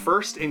called the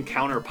First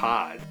Encounter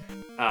Pod,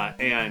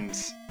 and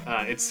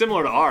it's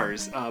similar to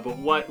ours, but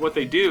what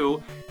they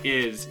do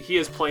is he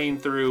is playing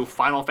through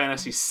Final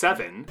Fantasy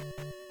VII,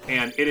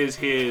 and it is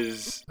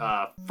his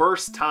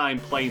first time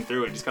playing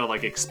through it, just kind of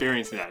like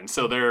experiencing that, and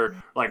so they're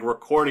like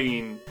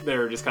recording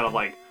their just kind of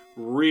like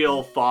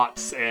real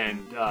thoughts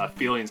and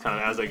feelings kind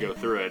of as they go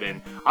through it.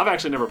 And I've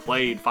actually never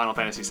played Final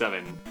Fantasy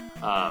VII.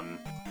 I'm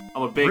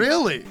a big...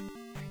 Really?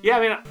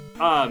 Yeah,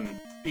 I mean,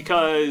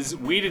 because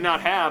we did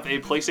not have a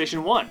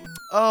PlayStation 1.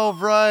 Oh,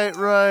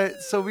 right.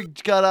 So we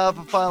got off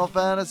of Final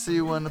Fantasy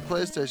when the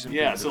PlayStation...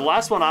 Yeah, so the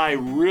last one I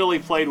really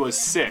played was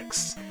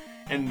 6.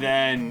 And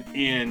then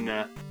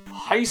in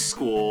high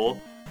school,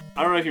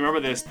 I don't know if you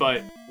remember this,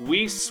 but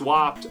we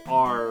swapped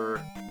our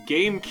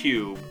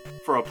GameCube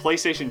for a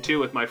PlayStation 2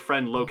 with my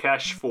friend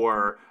Lokesh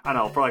for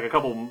like a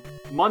couple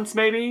months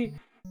maybe.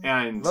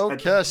 And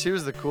Lokesh, he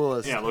was the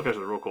coolest. Yeah, Lokesh was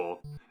real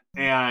cool.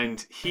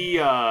 And he,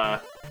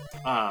 and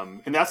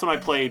that's when I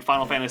played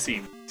Final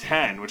Fantasy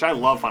X, which I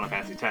love Final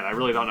Fantasy X. I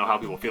really don't know how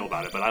people feel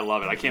about it, but I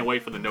love it. I can't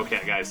wait for the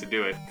No-Cat guys to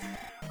do it.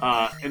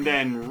 And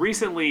then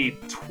recently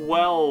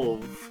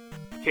 12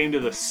 came to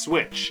the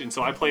Switch, and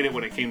so I played it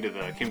when it came to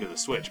the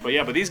Switch. But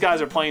yeah, these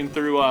guys are playing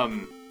through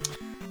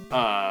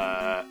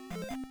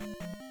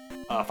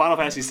Final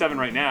Fantasy VII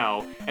right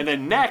now, and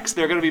then next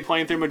they're going to be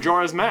playing through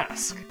Majora's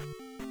Mask,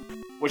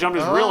 which I'm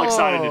just real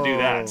excited to do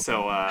that.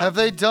 So have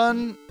they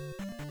done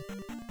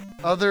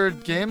other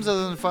games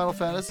other than Final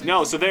Fantasy?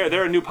 No, so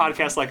they're a new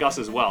podcast like us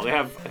as well.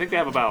 I think they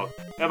have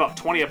about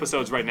 20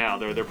 episodes right now.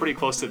 They're pretty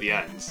close to the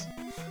ends.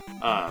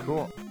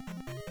 Cool.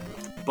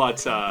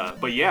 But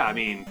yeah, I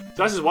mean,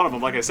 so that's just one of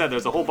them. Like I said,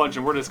 there's a whole bunch,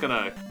 and we're just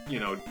gonna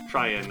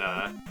try and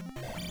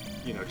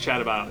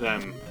chat about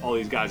them, all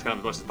these guys, kind of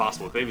as much as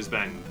possible. They've just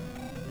been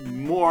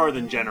more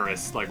than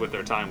generous, like with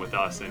their time with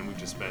us, and we've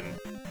just been,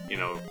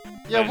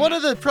 Yeah, one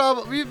of the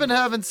problems we've been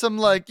having some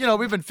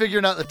we've been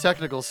figuring out the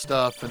technical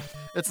stuff, and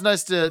it's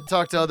nice to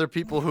talk to other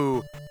people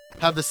who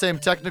have the same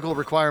technical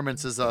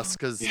requirements as us,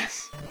 because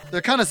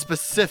they're kind of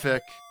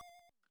specific,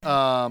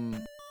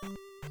 and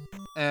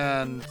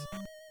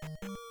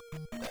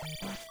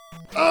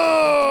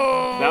that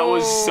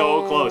was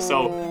so close.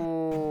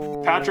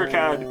 So Patrick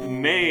had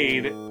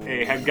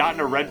gotten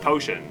a red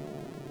potion,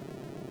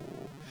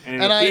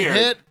 and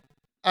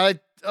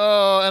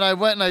and I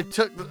went and I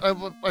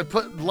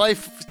put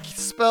life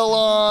spell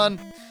on,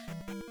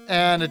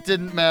 and it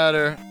didn't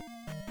matter.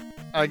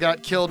 I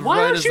got killed Why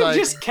right don't as you I...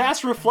 just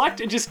cast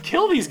Reflect and just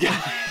kill these guys?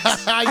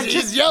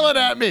 He's yelling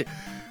at me.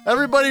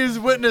 Everybody who's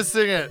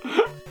witnessing it.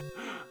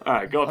 All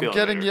right, go up the I'm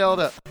elevator. getting yelled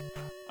at.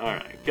 All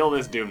right, kill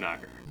this Doom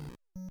Knocker.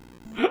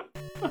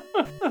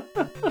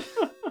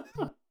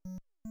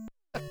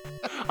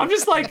 I'm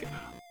just like,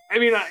 I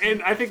mean,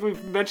 and I think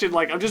we've mentioned,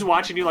 like, I'm just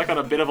watching you, like, on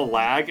a bit of a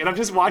lag, and I'm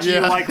just watching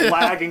you, like,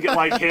 lag and get,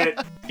 like,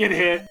 get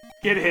hit.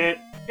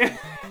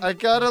 I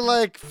gotta,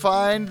 like,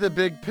 find the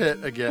big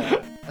pit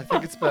again. I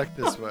think it's back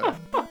this way.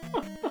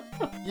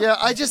 Yeah,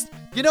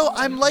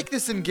 I'm like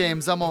this in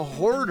games. I'm a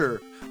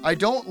hoarder. I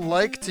don't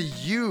like to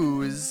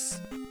use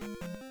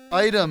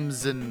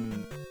items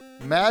and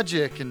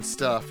magic and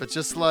stuff. It's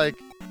just like,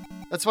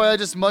 that's why I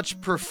just much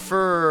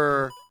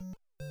prefer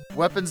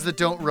weapons that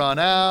don't run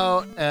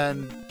out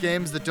and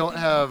games that don't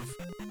have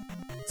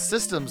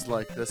systems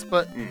like this.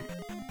 But,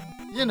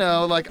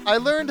 like, I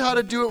learned how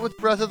to do it with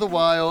Breath of the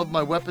Wild.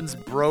 My weapons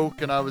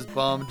broke and I was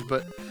bummed,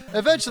 but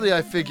eventually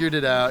I figured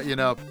it out,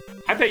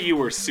 I bet you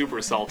were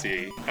super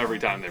salty every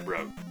time they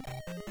broke.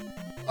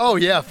 Oh,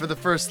 yeah, for the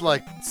first,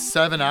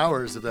 7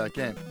 hours of that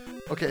game.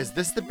 Okay, is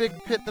this the big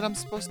pit that I'm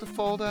supposed to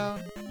fall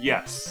down?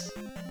 Yes.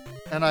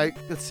 And I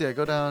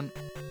go down,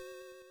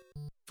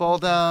 fall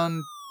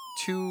down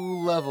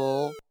 2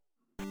 level,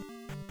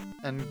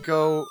 and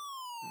go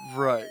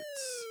right.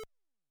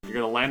 You're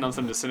gonna land on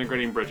some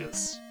disintegrating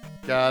bridges.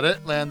 Got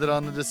it. Landed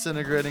on the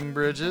disintegrating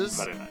bridges.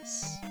 Very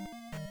nice.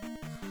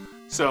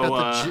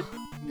 So,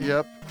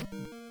 yep.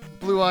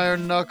 Blue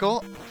Iron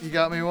Knuckle. You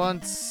got me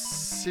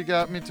once. You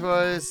got me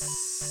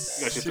twice.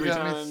 Got you 3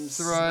 times.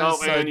 Thrice.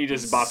 Oh, and you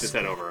just bopped his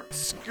head over.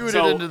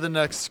 Scooted into the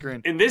next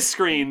screen. In this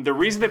screen, the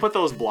reason they put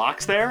those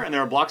blocks there, and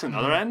there are blocks on the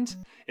other end,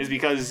 is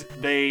because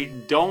they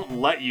don't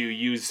let you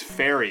use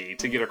fairy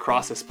to get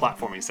across this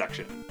platforming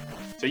section.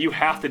 So you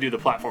have to do the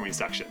platforming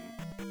section.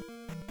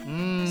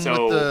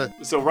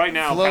 So right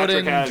now,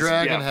 Patrick has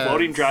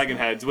floating dragon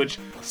heads, which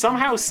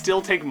somehow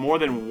still take more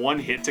than 1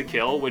 hit to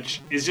kill,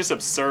 which is just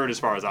absurd as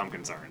far as I'm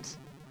concerned.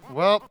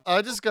 Well,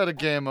 I just got a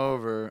game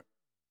over.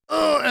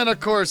 Oh, and of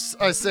course,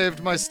 I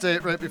saved my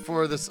state right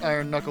before this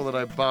iron knuckle that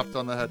I bopped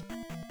on the head.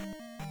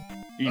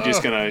 You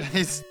just gonna...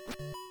 He's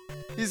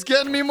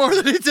getting me more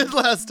than he did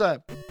last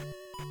time.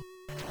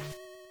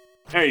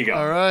 There you go.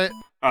 All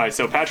right,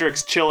 so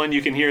Patrick's chilling.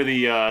 You can hear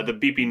the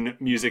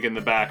beeping music in the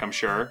back, I'm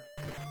sure.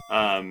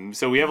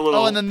 So we have a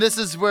little... Oh, and then this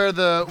is where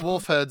the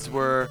wolf heads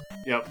were.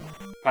 Yep.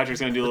 Patrick's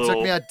gonna do a it little...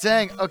 took me out.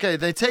 Dang. Okay,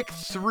 they take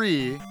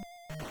 3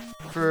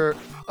 for...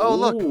 Oh,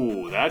 look.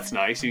 Ooh, that's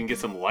nice. You can get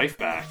some life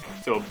back.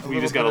 So we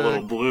just got a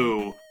little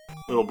blue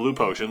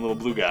potion, little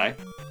blue guy.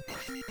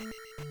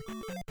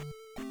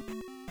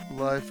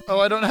 Life. Oh,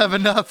 I don't have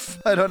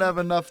enough. I don't have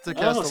enough to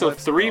cast. Oh, so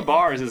 3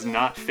 bars is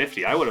not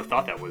 50. I would have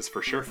thought that was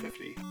for sure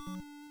 50.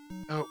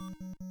 Oh.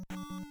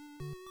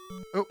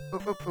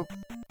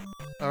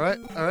 All right.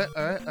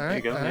 There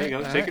you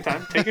go. Take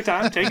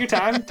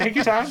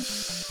your time.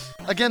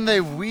 Again,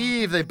 they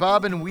weave. They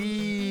bob and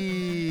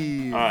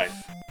weave. All right.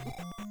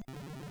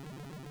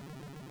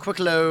 Quick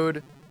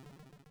load.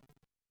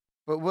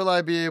 But will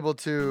I be able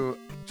to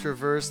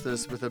traverse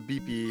this with a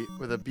beepy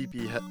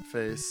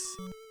face?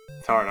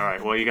 It's hard. All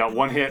right. Well, you got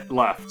 1 hit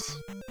left.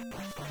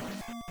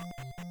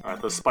 All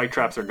right. Those spike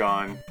traps are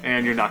gone,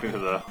 and you're knocked into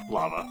the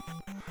lava.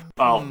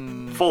 Well,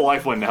 full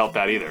life wouldn't help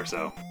that either.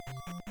 So.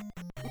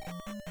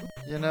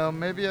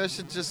 Maybe I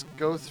should just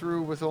go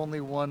through with only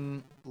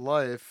 1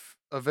 life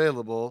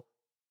available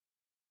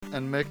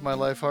and make my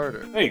life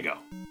harder. There you go.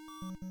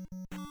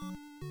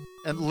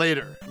 And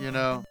later,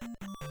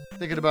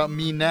 thinking about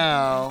me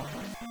now,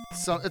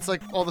 so it's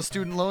like all the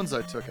student loans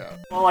I took out.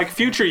 Well, like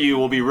future you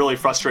will be really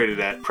frustrated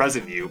at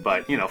present you,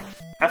 but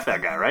F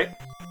that guy, right?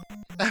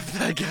 F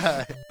that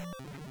guy.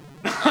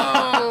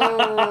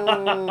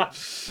 Oh,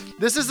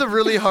 this is a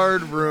really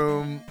hard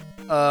room.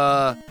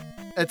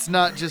 It's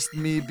not just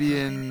me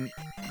being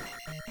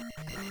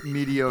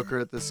mediocre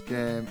at this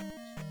game.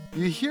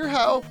 You hear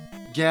how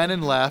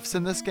Ganon laughs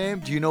in this game?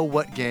 Do you know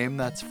what game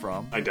that's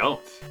from? I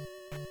don't.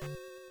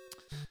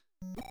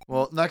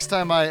 Well, next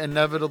time I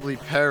inevitably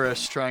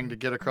perish trying to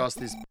get across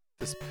this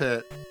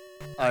pit,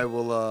 I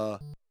will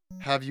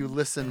have you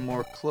listen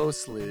more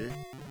closely.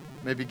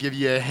 Maybe give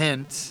you a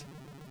hint.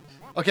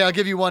 Okay, I'll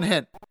give you 1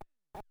 hint.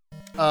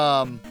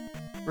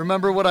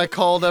 Remember what I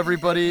called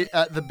everybody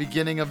at the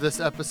beginning of this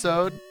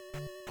episode?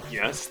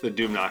 Yes, the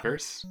Doom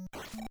Knockers.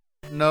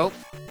 Nope.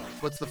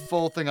 What's the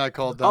full thing I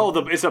called them? Oh,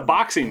 it's a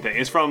boxing thing.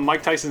 It's from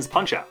Mike Tyson's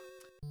Punch-Out.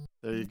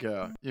 There you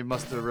go. You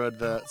must have read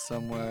that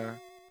somewhere.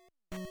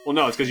 Well,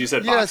 no, it's because you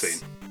said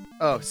boxing.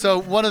 Oh,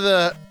 so one of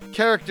the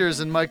characters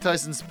in Mike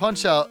Tyson's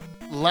Punch-Out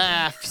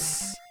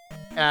laughs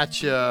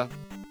at you,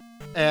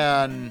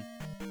 and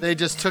they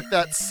just took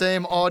that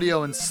same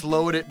audio and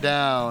slowed it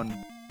down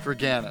for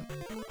Ganon.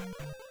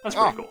 That's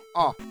pretty cool.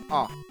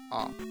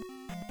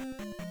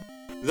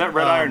 Is that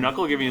Red Iron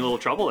Knuckle giving you a little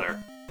trouble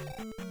there?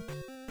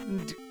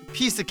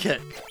 Piece of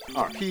cake.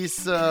 All right.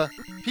 pizza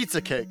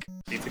cake.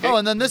 Pizza cake. Oh,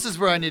 and then this is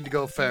where I need to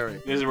go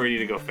fairy. This is where you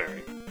need to go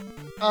fairy.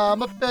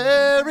 I'm a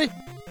fairy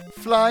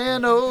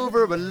flying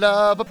over a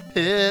lava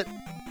pit.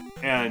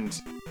 And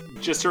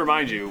just to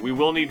remind you, we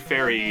will need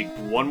fairy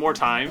one more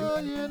time.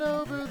 Flying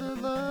over the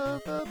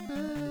lava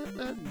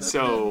pit.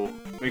 So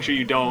make sure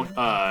you don't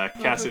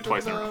cast it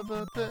twice in a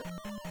row.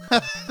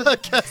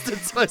 Cast it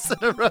twice in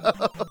a row.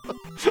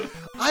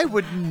 I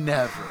would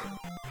never.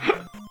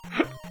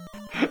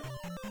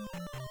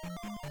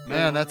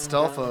 Man, that's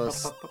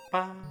Stalfos.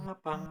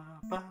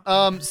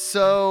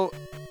 So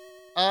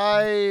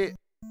I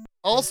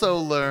also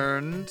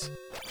learned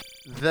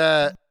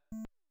that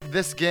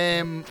this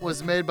game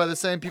was made by the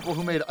same people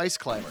who made Ice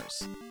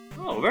Climbers.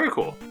 Oh, very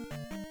cool.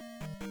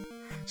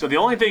 So the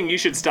only thing you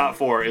should stop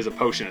for is a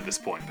potion at this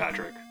point,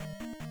 Patrick.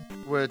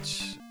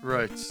 Which,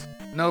 right.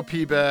 No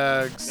pee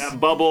bags. That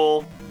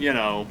bubble, you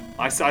know,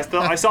 I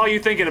saw you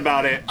thinking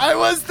about it. I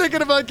was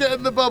thinking about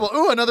getting the bubble.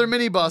 Ooh, another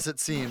mini boss, it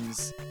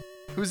seems.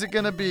 Who's it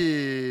gonna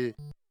be?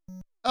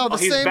 Oh, the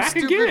He's same back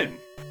stupid again.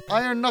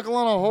 Iron Knuckle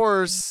on a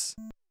horse.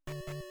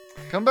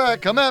 Come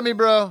back. Come at me,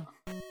 bro.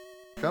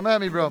 Come at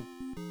me, bro.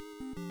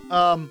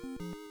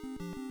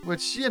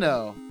 Which, you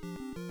know.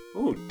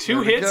 Ooh, 2 There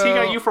we hits? He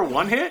go. got you for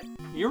 1 hit?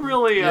 You're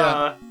really,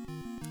 Yeah.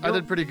 I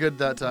did pretty good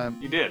that time.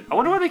 You did. I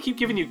wonder why they keep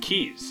giving you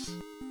keys.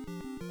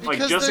 Like,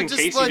 Because just they're in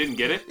just case like- you didn't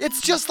get it? It's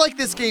just like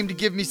this game to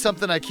give me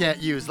something I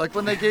can't use. Like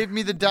when they gave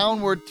me the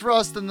downward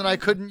thrust and then I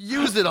couldn't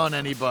use it on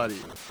anybody.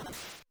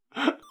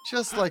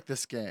 Just like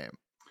this game.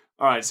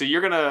 All right, so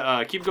you're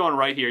gonna keep going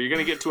right here. You're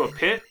gonna get to a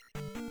pit.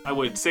 I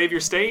would save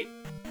your state.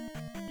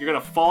 You're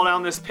gonna fall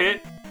down this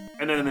pit,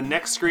 and then in the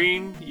next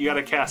screen, you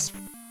gotta cast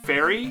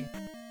Fairy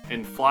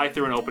and fly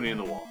through an opening in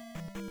the wall.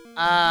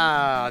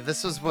 Ah,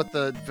 this is what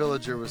the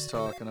villager was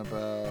talking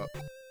about.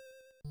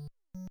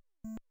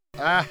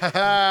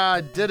 Ah,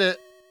 I did it.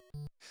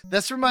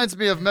 This reminds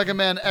me of Mega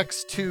Man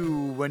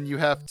X2 when you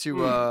have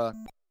to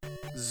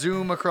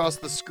zoom across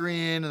the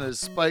screen and there's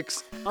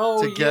spikes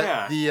Oh, to get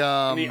yeah.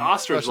 the In the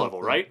ostrich special level,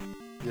 thing. right?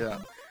 Yeah.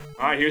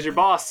 All right, here's your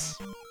boss.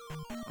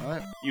 All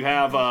right. You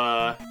have,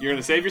 you're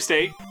gonna save your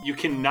state. You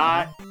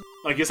cannot,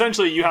 like,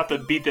 essentially you have to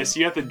beat this.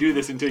 You have to do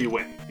this until you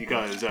win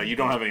because you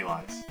don't have any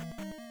lives.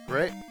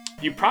 Great.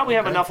 You probably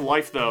have Okay. enough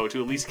life, though,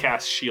 to at least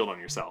cast Shield on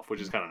yourself,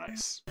 which is kind of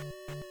nice.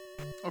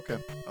 Okay.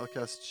 I'll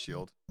cast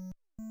shield.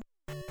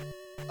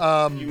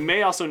 You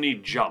may also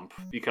need Jump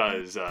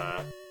because,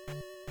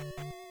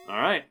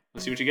 alright,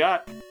 let's see what you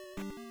got.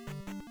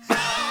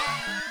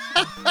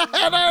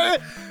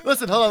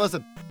 Listen, hold on,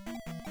 listen.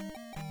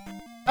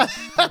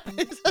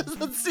 He says,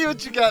 let's see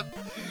what you got.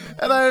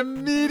 And I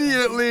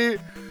immediately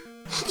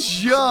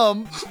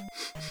jump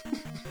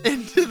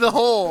into the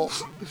hole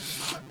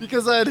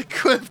because I had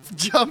equipped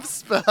jump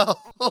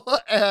spell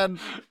and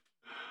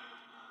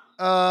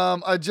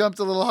I jumped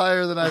a little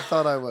higher than I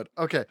thought I would.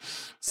 Okay,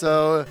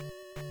 so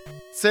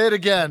say it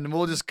again and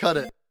we'll just cut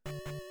it.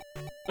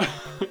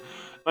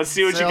 Let's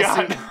see what Say you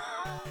I'll got.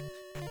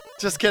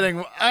 Just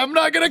kidding. I'm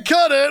not gonna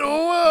cut it.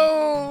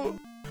 Whoa!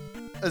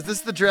 Is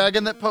this the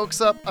dragon that pokes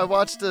up? I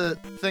watched a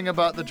thing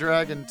about the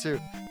dragon too.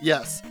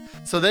 Yes.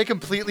 So they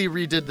completely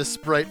redid the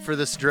sprite for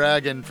this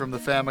dragon from the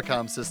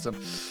Famicom system.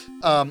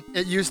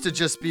 It used to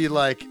just be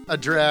like a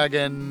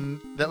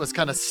dragon that was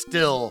kind of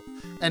still,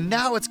 and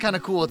now it's kind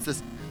of cool. It's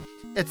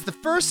the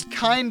first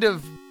kind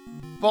of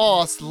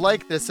boss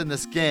like this in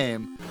this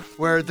game,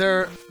 where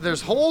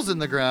there's holes in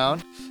the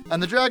ground,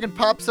 and the dragon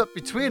pops up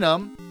between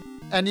them,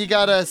 and you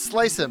gotta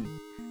slice him.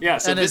 Yeah,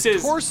 so and this his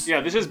is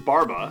torso- this is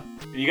Barba.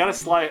 And you gotta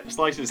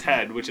slice his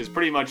head, which is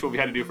pretty much what we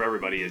had to do for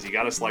everybody. Is you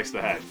gotta slice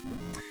the head.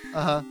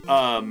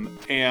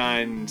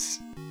 And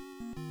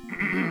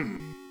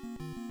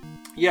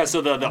yeah,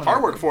 so the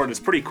artwork for it is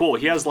pretty cool.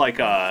 He has like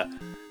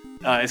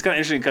it's kind of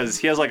interesting because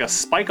he has like a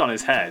spike on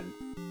his head,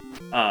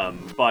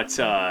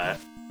 but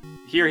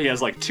here he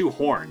has like 2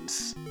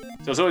 horns.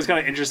 So it's always kind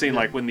of interesting,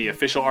 like when the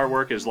official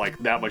artwork is like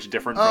that much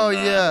different. Oh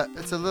from yeah,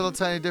 it's a little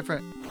tiny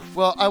different.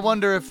 Well, I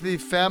wonder if the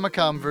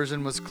Famicom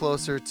version was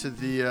closer to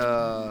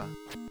the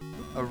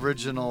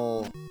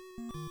original,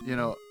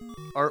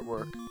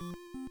 artwork.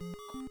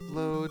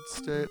 Load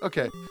state.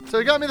 Okay, so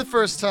he got me the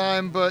first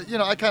time, but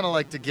I kind of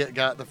like to get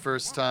got the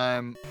first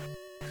time.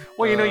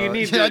 Well, you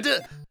need yeah,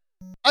 to.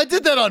 I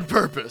did that on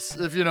purpose,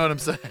 if you know what I'm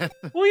saying.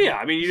 Well, yeah.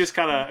 I mean, you just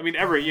kind of. I mean,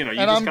 you and just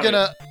I'm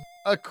kinda...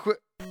 gonna equip.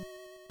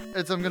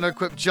 I'm gonna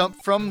equip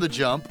jump from the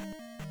jump.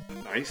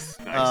 Nice.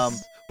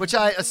 Which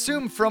I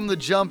assume from the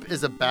jump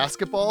is a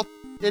basketball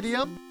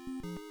idiom,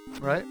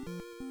 right?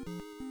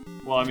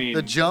 Well, I mean,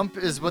 The jump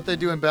is what they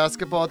do in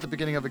basketball at the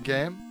beginning of a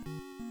game.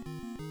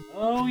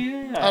 oh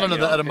yeah. I don't know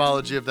the okay.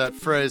 etymology of that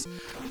phrase,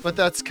 but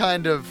that's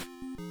kind of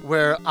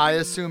where I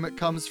assume it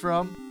comes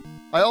from.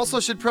 I also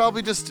should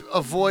probably just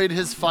avoid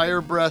his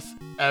fire breath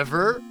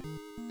ever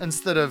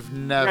instead of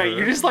never. Right,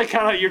 you're just like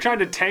you're trying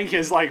to tank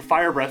his like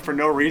fire breath for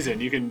no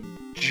reason. You can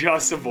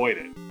just avoid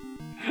it.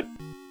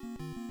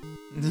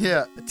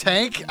 Yeah,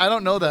 tank? I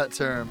don't know that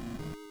term.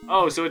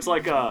 Oh, so it's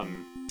like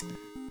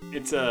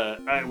it's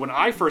when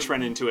I first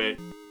ran into it,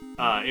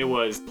 it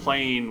was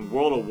playing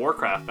World of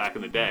Warcraft back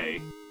in the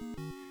day.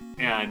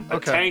 And a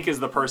tank is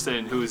the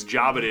person whose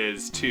job it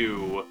is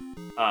to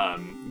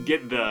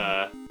get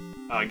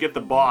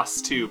the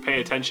boss to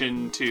pay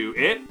attention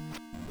to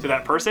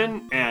that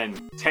person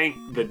and tank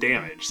the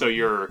damage. So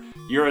you're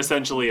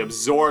essentially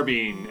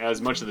absorbing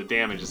as much of the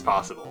damage as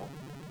possible.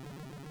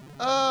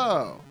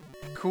 Oh,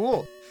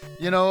 cool.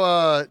 You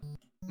know,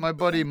 my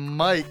buddy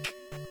Mike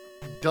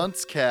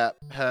Duncecat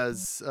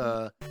has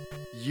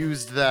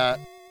used that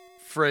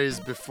phrase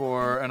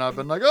before, and I've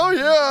been like, oh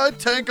yeah, I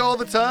tank all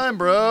the time,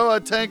 bro. I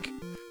tank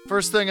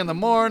first thing in the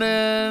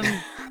morning,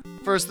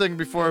 first thing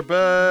before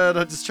bed.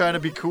 I'm just trying to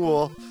be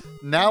cool.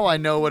 Now I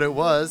know what it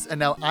was, and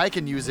now I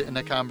can use it in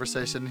a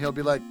conversation, and he'll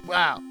be like,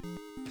 wow,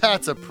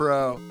 that's a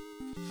pro.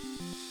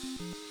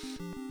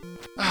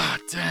 Ah,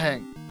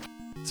 dang.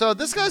 So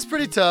this guy's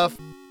pretty tough.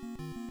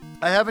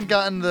 I haven't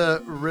gotten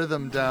the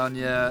rhythm down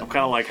yet. I'm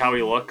kind of like how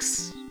he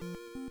looks.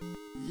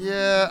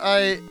 Yeah,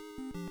 I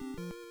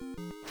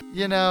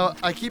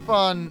keep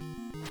on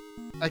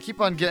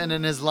getting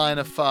in his line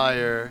of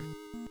fire.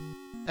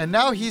 And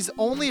now he's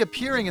only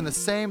appearing in the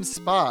same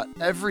spot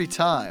every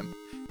time.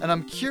 And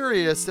I'm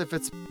curious if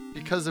it's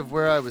because of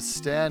where I was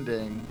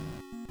standing.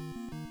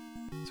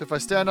 So if I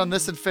stand on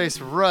this and face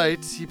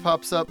right, he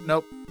pops up.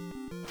 Nope.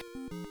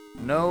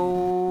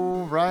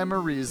 No rhyme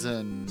or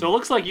reason. So it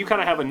looks like you kind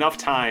of have enough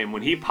time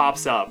when he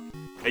pops up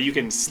that you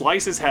can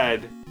slice his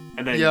head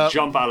and then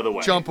jump out of the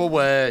way. Jump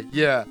away,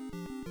 yeah.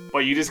 But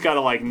you just gotta,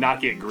 like, not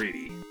get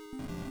greedy.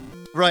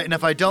 Right, and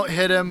if I don't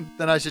hit him,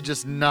 then I should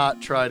just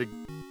not try to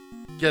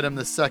get him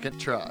the second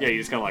try. Yeah, you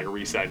just kind of, like,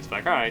 reset. It's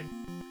like, all right.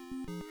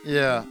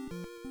 Yeah.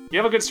 You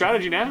have a good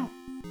strategy now.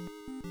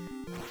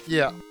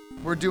 Yeah,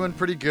 we're doing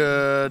pretty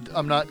good.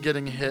 I'm not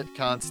getting hit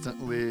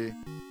constantly.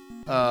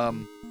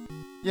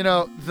 You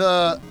know,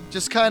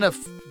 just kind of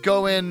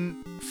go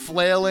in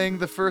flailing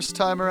the first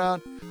time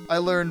around, I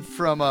learned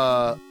from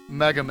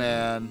Mega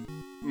Man.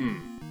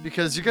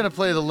 Because you're going to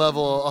play the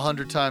level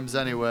 100 times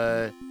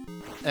anyway,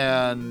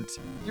 and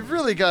you've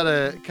really got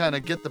to kind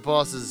of get the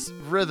boss's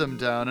rhythm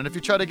down. And if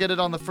you try to get it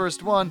on the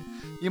first one,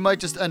 you might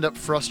just end up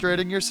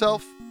frustrating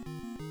yourself.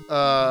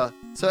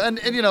 And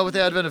you know, with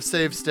the advent of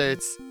save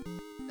states,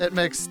 it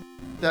makes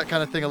that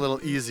kind of thing a little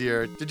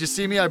easier. Did you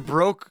see me? I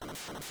broke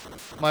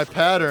my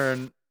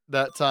pattern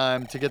that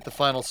time to get the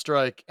final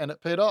strike, and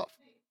it paid off.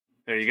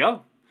 There you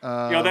go. You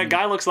know, that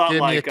guy looks a lot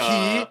like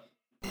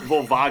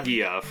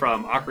Volvagia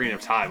from Ocarina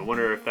of Time. I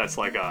wonder if that's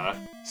like a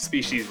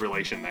species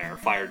relation there,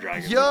 fire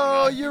dragon.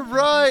 Yo, you're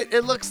right.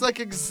 It looks like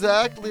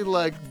exactly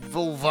like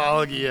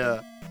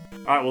Volvagia.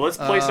 All right, well, let's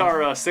place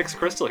our sixth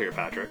crystal here,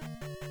 Patrick.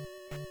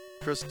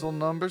 Crystal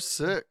number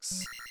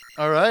 6.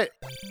 All right.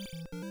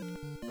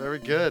 Very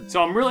good.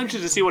 So I'm really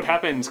interested to see what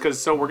happens,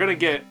 because we're going to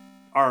get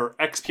our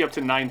XP up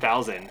to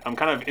 9,000. I'm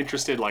kind of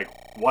interested, like,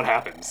 what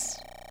happens.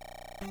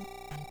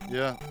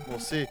 Yeah, we'll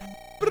see.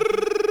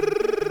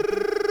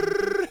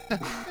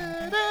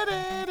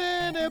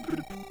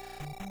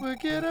 We'll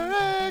get our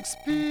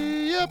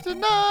XP up to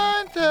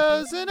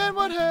 9,000, and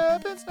what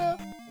happens now?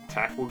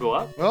 Attack will go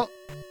up? Well,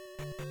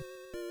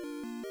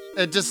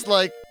 it just,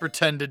 like,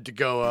 pretended to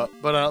go up,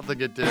 but I don't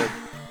think it did.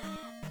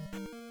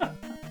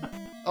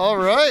 All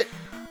right.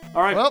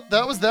 All right. Well,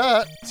 that was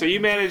that. So you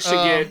managed to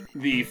get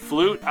the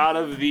flute out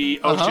of the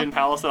ocean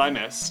palace that I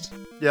missed.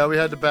 Yeah, we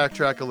had to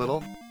backtrack a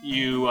little.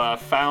 You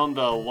found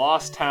the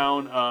lost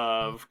town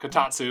of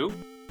Kotatsu.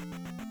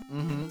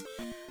 Mm-hmm.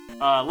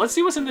 Let's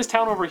see what's in this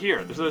town over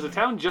here. There's a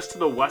town just to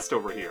the west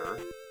over here.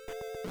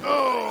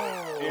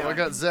 Oh, yeah. I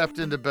got zapped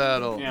into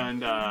battle.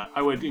 And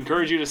I would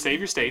encourage you to save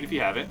your state if you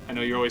haven't. I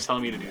know you're always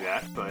telling me to do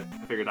that, but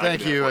I figured I'd do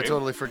that for you. I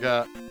totally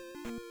forgot.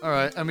 All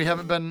right, and we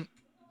haven't been...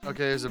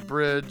 Okay, there's a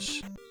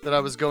bridge that I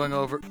was going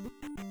over.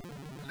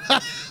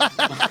 That's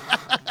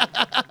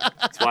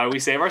why we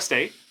save our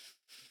state.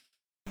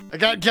 I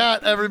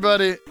got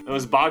everybody.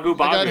 Those Bagu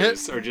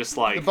Bagus are just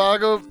like... The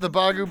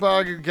Bagu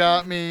Bagu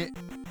got me,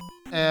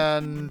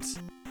 and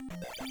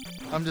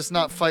I'm just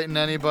not fighting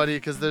anybody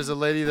because there's a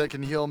lady that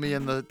can heal me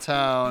in the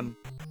town.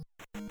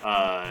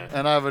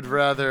 And I would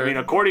rather... I mean,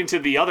 according to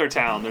the other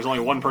town, there's only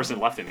one person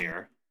left in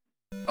here.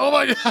 Oh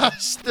my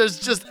gosh, there's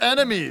just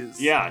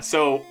enemies. Yeah,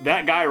 so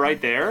that guy right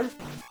there,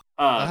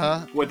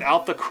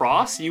 without the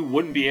cross, you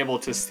wouldn't be able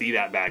to see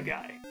that bad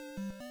guy.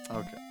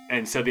 Okay.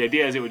 And so the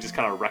idea is it would just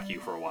kind of wreck you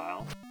for a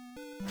while.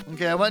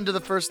 Okay, I went into the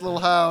first little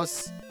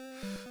house,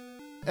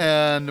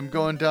 and I'm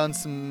going down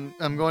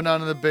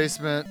to the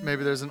basement.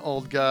 Maybe there's an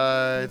old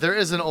guy. There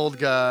is an old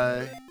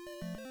guy.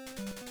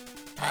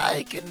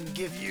 I can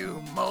give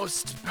you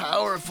most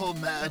powerful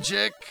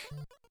magic.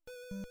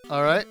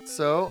 All right,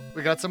 so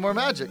we got some more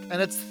magic,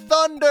 and it's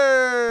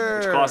thunder!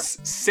 Which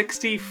costs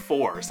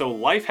 64. So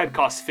life had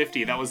cost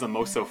 50. That was the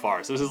most so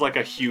far. So this is like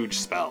a huge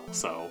spell.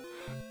 So,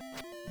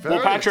 Very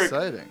Patrick,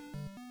 exciting.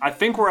 I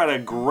think we're at a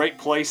great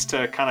place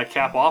to kind of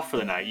cap off for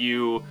the night.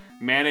 You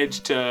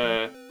managed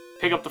to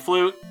pick up the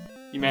flute.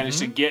 You managed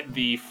to get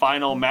the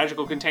final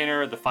magical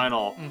container, the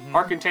final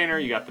heart container.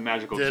 You got the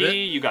magical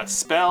key. You got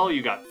spell.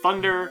 You got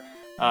thunder.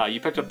 You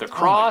picked up the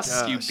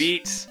cross. You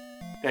beat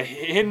the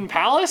Hidden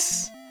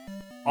Palace.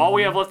 All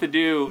we have left to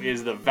do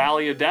is the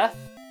Valley of Death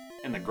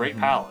and the Great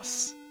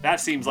Palace. That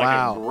seems like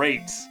a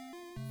great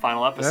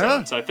final episode.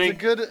 Yeah, so I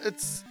think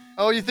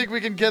you think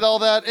we can get all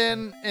that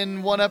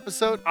in one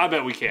episode? I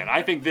bet we can.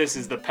 I think this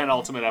is the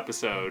penultimate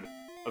episode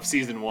of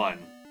season 1.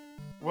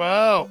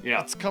 Wow.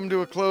 Yeah. It's come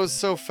to a close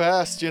so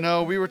fast.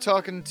 We were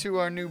talking to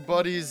our new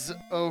buddies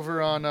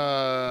over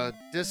on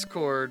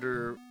Discord,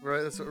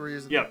 right? That's what we're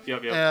using. Yep.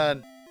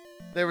 And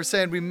they were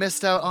saying we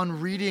missed out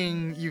on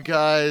reading you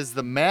guys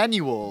the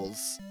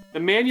manuals. The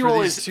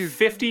manual is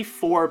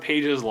 54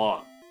 pages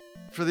long.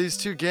 For these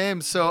 2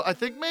 games. So I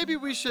think maybe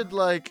we should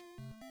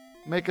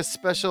make a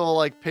special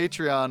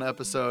Patreon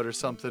episode or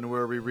something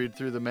where we read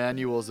through the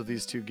manuals of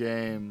these 2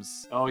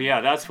 games. Oh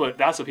yeah, that's what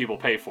people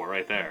pay for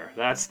right there.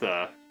 That's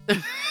the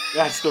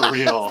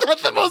real.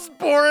 That's the most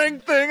boring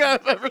thing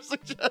I've ever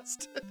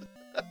suggested.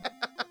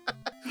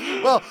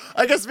 Well,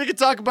 I guess we could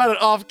talk about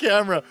it off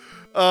camera.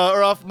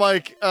 Or off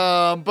mic,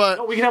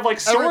 but we can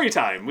have story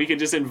time. We could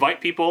just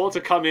invite people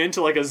to come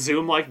into a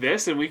Zoom like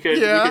this, and we could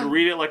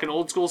read it like an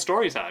old school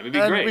story time. It'd be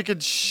great. We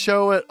could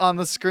show it on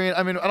the screen.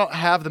 I mean, I don't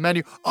have the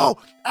menu. Oh,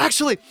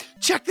 actually,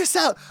 check this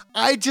out.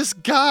 I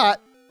just got.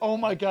 Oh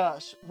my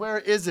gosh, where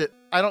is it?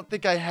 I don't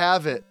think I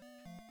have it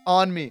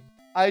on me.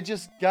 I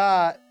just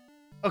got.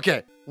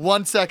 Okay,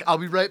 1 sec. I'll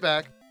be right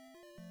back.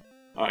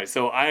 All right,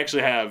 so I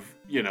actually have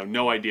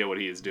no idea what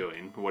he is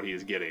doing, what he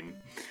is getting.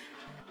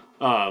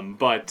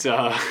 But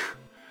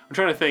I'm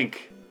trying to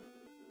think.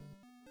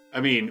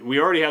 I mean, we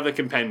already have the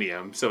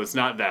compendium, so it's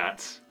not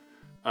that.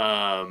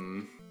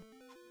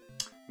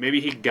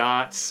 Maybe he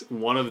got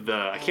one of the.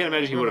 I can't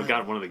imagine he would have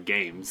got one of the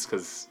games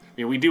because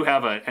we do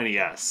have an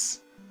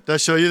NES. Did I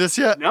show you this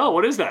yet? No.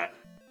 What is that?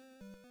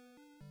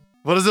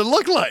 What does it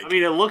look like? I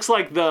mean, it looks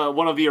like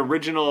one of the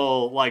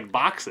original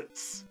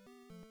boxes.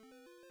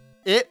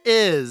 It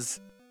is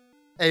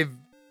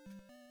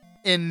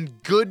in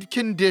good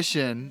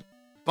condition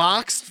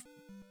boxed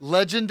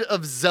Legend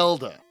of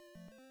Zelda.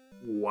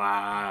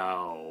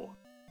 Wow.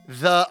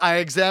 I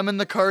examined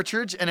the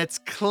cartridge and it's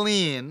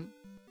clean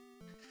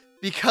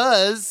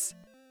because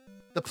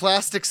the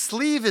plastic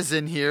sleeve is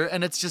in here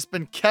and it's just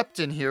been kept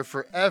in here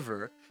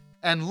forever.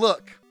 And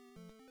look,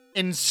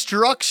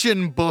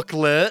 instruction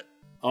booklet.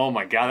 Oh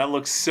my god, that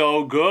looks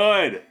so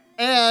good.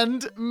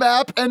 And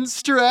map and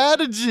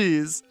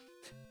strategies.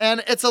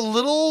 And it's a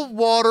little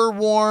water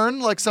worn,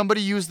 like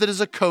somebody used it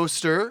as a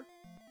coaster.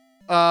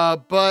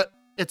 But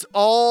it's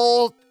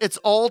all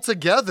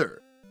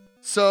together.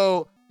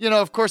 So,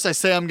 of course I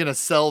say I'm going to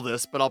sell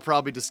this, but I'll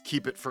probably just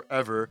keep it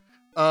forever.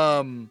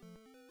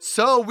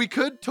 So we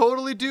could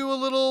totally do a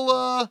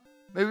little,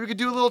 maybe we could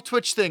do a little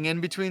Twitch thing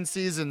in between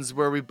seasons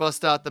where we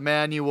bust out the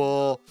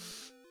manual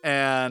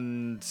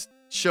and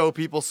show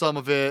people some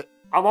of it.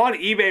 I'm on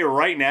eBay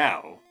right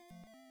now.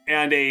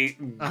 And a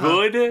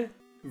good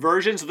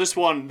version, so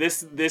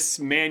this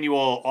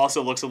manual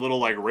also looks a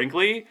little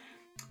wrinkly.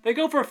 They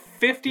go for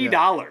 $50.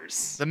 Yeah.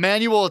 The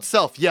manual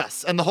itself,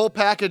 yes, and the whole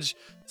package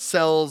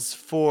sells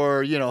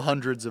for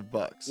hundreds of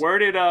bucks.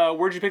 Where'd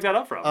you pick that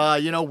up from?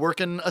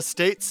 Working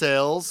estate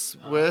sales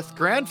with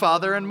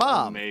grandfather and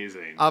mom.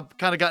 Amazing. I've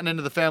kind of gotten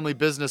into the family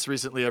business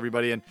recently,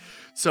 everybody, and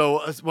so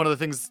one of the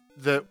things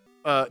that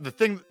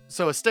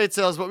estate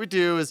sales, what we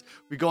do is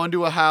we go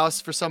into a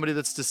house for somebody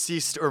that's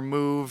deceased or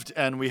moved,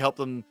 and we help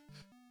them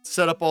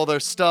set up all their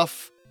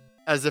stuff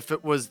as if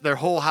it was their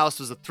whole house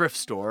was a thrift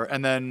store,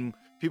 and then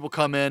people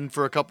come in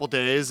for a couple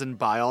days and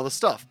buy all the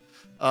stuff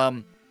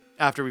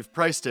after we've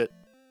priced it.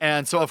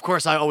 And so, of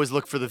course, I always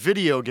look for the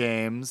video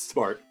games.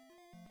 Smart.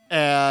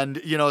 And,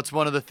 it's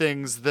one of the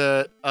things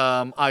that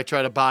I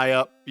try to buy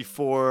up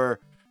before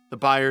the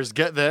buyers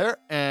get there.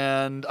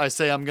 And I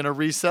say I'm going to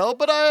resell,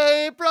 but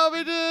I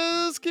probably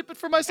just keep it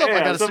for myself. Yeah,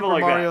 I got a Super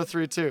Mario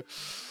 3 too.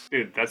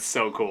 Dude, that's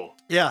so cool.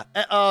 Yeah.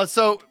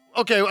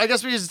 Okay, I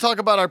guess we need to talk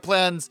about our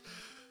plans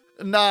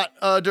not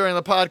during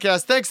the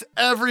podcast. Thanks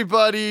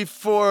everybody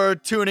for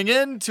tuning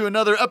in to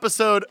another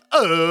episode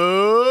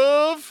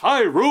of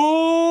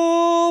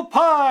Hyrule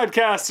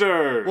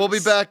Podcasters. We'll be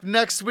back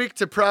next week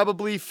to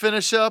probably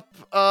finish up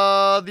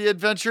the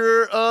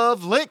adventure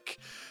of Link.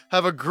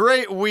 Have a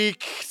great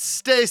week.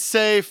 Stay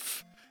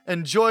safe.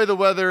 Enjoy the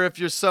weather if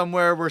you're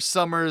somewhere where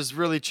summer's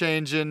really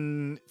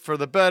changing for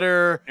the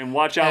better. And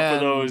watch out for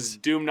those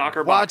Doom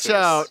Knocker boxers.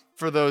 Watch out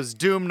for those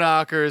Doom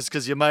Knockers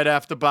because you might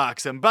have to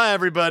box them. Bye,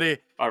 everybody.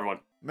 Bye, everyone.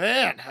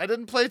 Man, I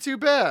didn't play too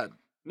bad.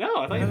 No,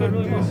 I thought you played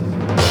really well.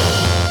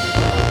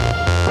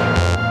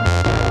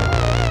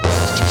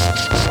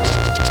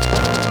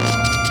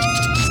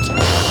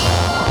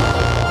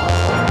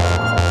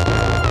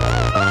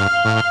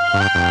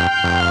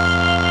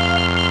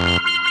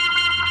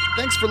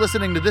 Thanks for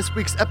listening to this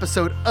week's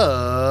episode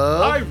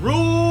of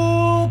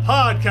Hyrule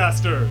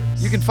Podcasters.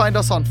 You can find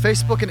us on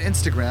Facebook and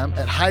Instagram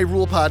at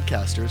Hyrule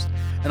Podcasters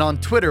and on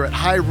Twitter at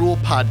Hyrule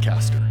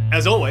Podcaster.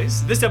 As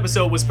always, this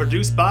episode was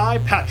produced by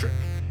Patrick,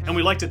 and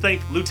we'd like to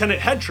thank Lieutenant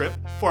Headtrip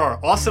for our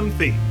awesome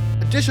theme.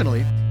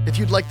 Additionally, if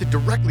you'd like to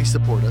directly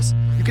support us,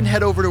 you can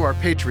head over to our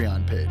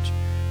Patreon page.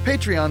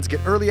 Patreons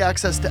get early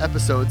access to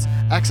episodes,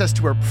 access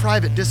to our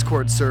private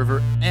Discord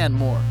server, and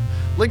more.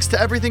 Links to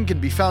everything can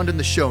be found in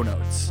the show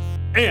notes.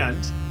 And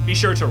be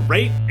sure to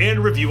rate and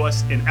review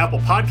us in Apple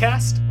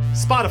Podcast,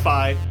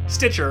 Spotify,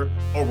 Stitcher,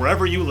 or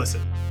wherever you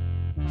listen.